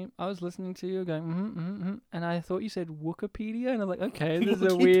funny? I was listening to you going, and I thought you said Wikipedia, and I'm like, okay, this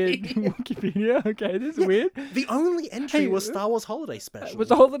is a weird weird Wikipedia. Okay, this is weird. The only entry Hey, was Star Wars Holiday Special. Was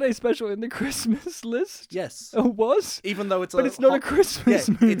the holiday special in the Christmas list? Yes. Oh, it was? Even though it's But it's not a Christmas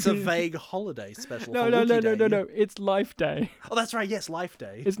yeah, movie. it's a vague holiday special. No, for no, no, Wookiee no, no, Day. no. It's Life Day. Oh, that's right. Yes, Life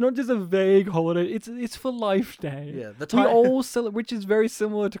Day. It's not just a vague holiday. It's for Life Day. Yeah, the we ti- all celebrate, which is very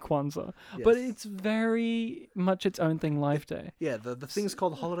similar to Kwanzaa, but Yes. it's very much its own thing. Life Day. Yeah, the thing's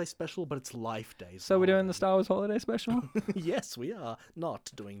called Holiday Special, but it's Life Day. So we're doing the Star Wars holiday special. Yes, we are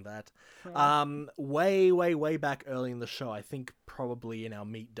not doing that. Way back early in the show, I think probably in our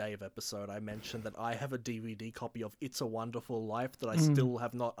Meet Dave episode, I mentioned that I have a DVD copy of It's a Wonderful Life that I still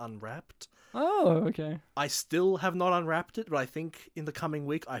have not unwrapped. Oh, okay. I still have not unwrapped it, but I think in the coming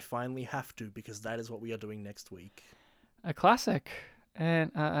week I finally have to, because that is what we are doing next week. A classic,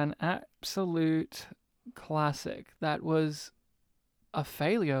 and an absolute classic that was a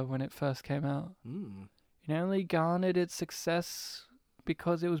failure when it first came out. Mm. It only garnered its success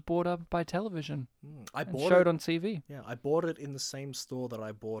because it was bought up by television I and bought showed it. on TV. Yeah, I bought it in the same store that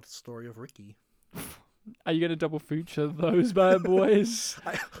I bought Story of Ricky. Are you going to double feature those bad boys?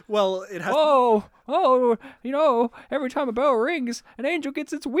 Well, it has. Oh, you know, every time a bell rings, an angel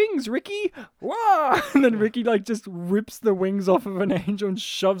gets its wings, Ricky. Wah! And then Ricky, like, just rips the wings off of an angel and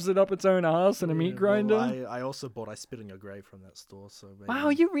shoves it up its own ass in a meat grinder. Well, I also bought I Spit on Your Grave from that store, so maybe... Wow,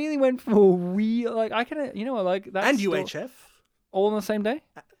 you really went for like, I can, you know, I like that. And store- UHF. All on the same day?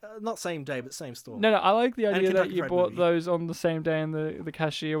 Not same day, but same store. No, I like the And idea that Kentucky you Fried bought Movie. those on the same day, and the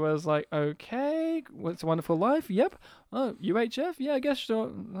cashier was like, "Okay, what's a Wonderful Life? Yep. Oh, UHF? Yeah, I guess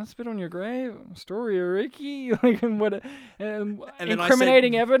so. Let's Spit on Your Grave. Story of Ricky. Like, what? then I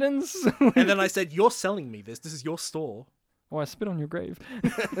Incriminating said- evidence. And then I said, "You're selling me this. This is your store." Oh, I spit on your grave.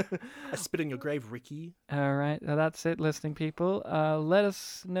 I spit on your grave, Ricky. All right, that's it, listening people. Let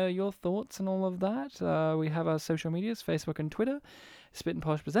us know your thoughts and all of that. We have our social medias, Facebook and Twitter. Spit and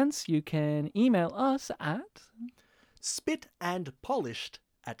Polish Presents. You can email us at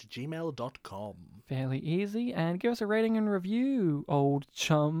spitandpolished@gmail.com. fairly easy, and give us a rating and review, old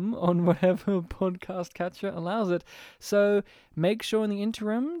chum, on whatever podcast catcher allows it. So make sure in the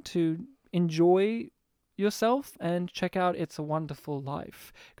interim to enjoy yourself and check out It's a Wonderful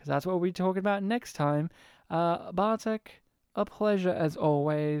Life, because that's what we're talking about next time. Bartek, a pleasure as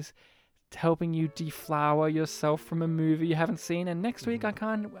always, helping you deflower yourself from a movie you haven't seen, and next week I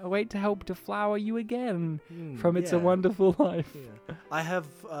can't wait to help deflower you again from It's a yeah. Wonderful Life. Yeah. I have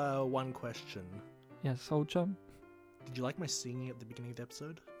one question. Yes, old chum. Did you like my singing at the beginning of the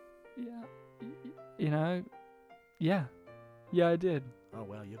episode? Yeah, you know, yeah, I did. Oh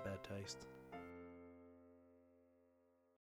wow, you have bad taste.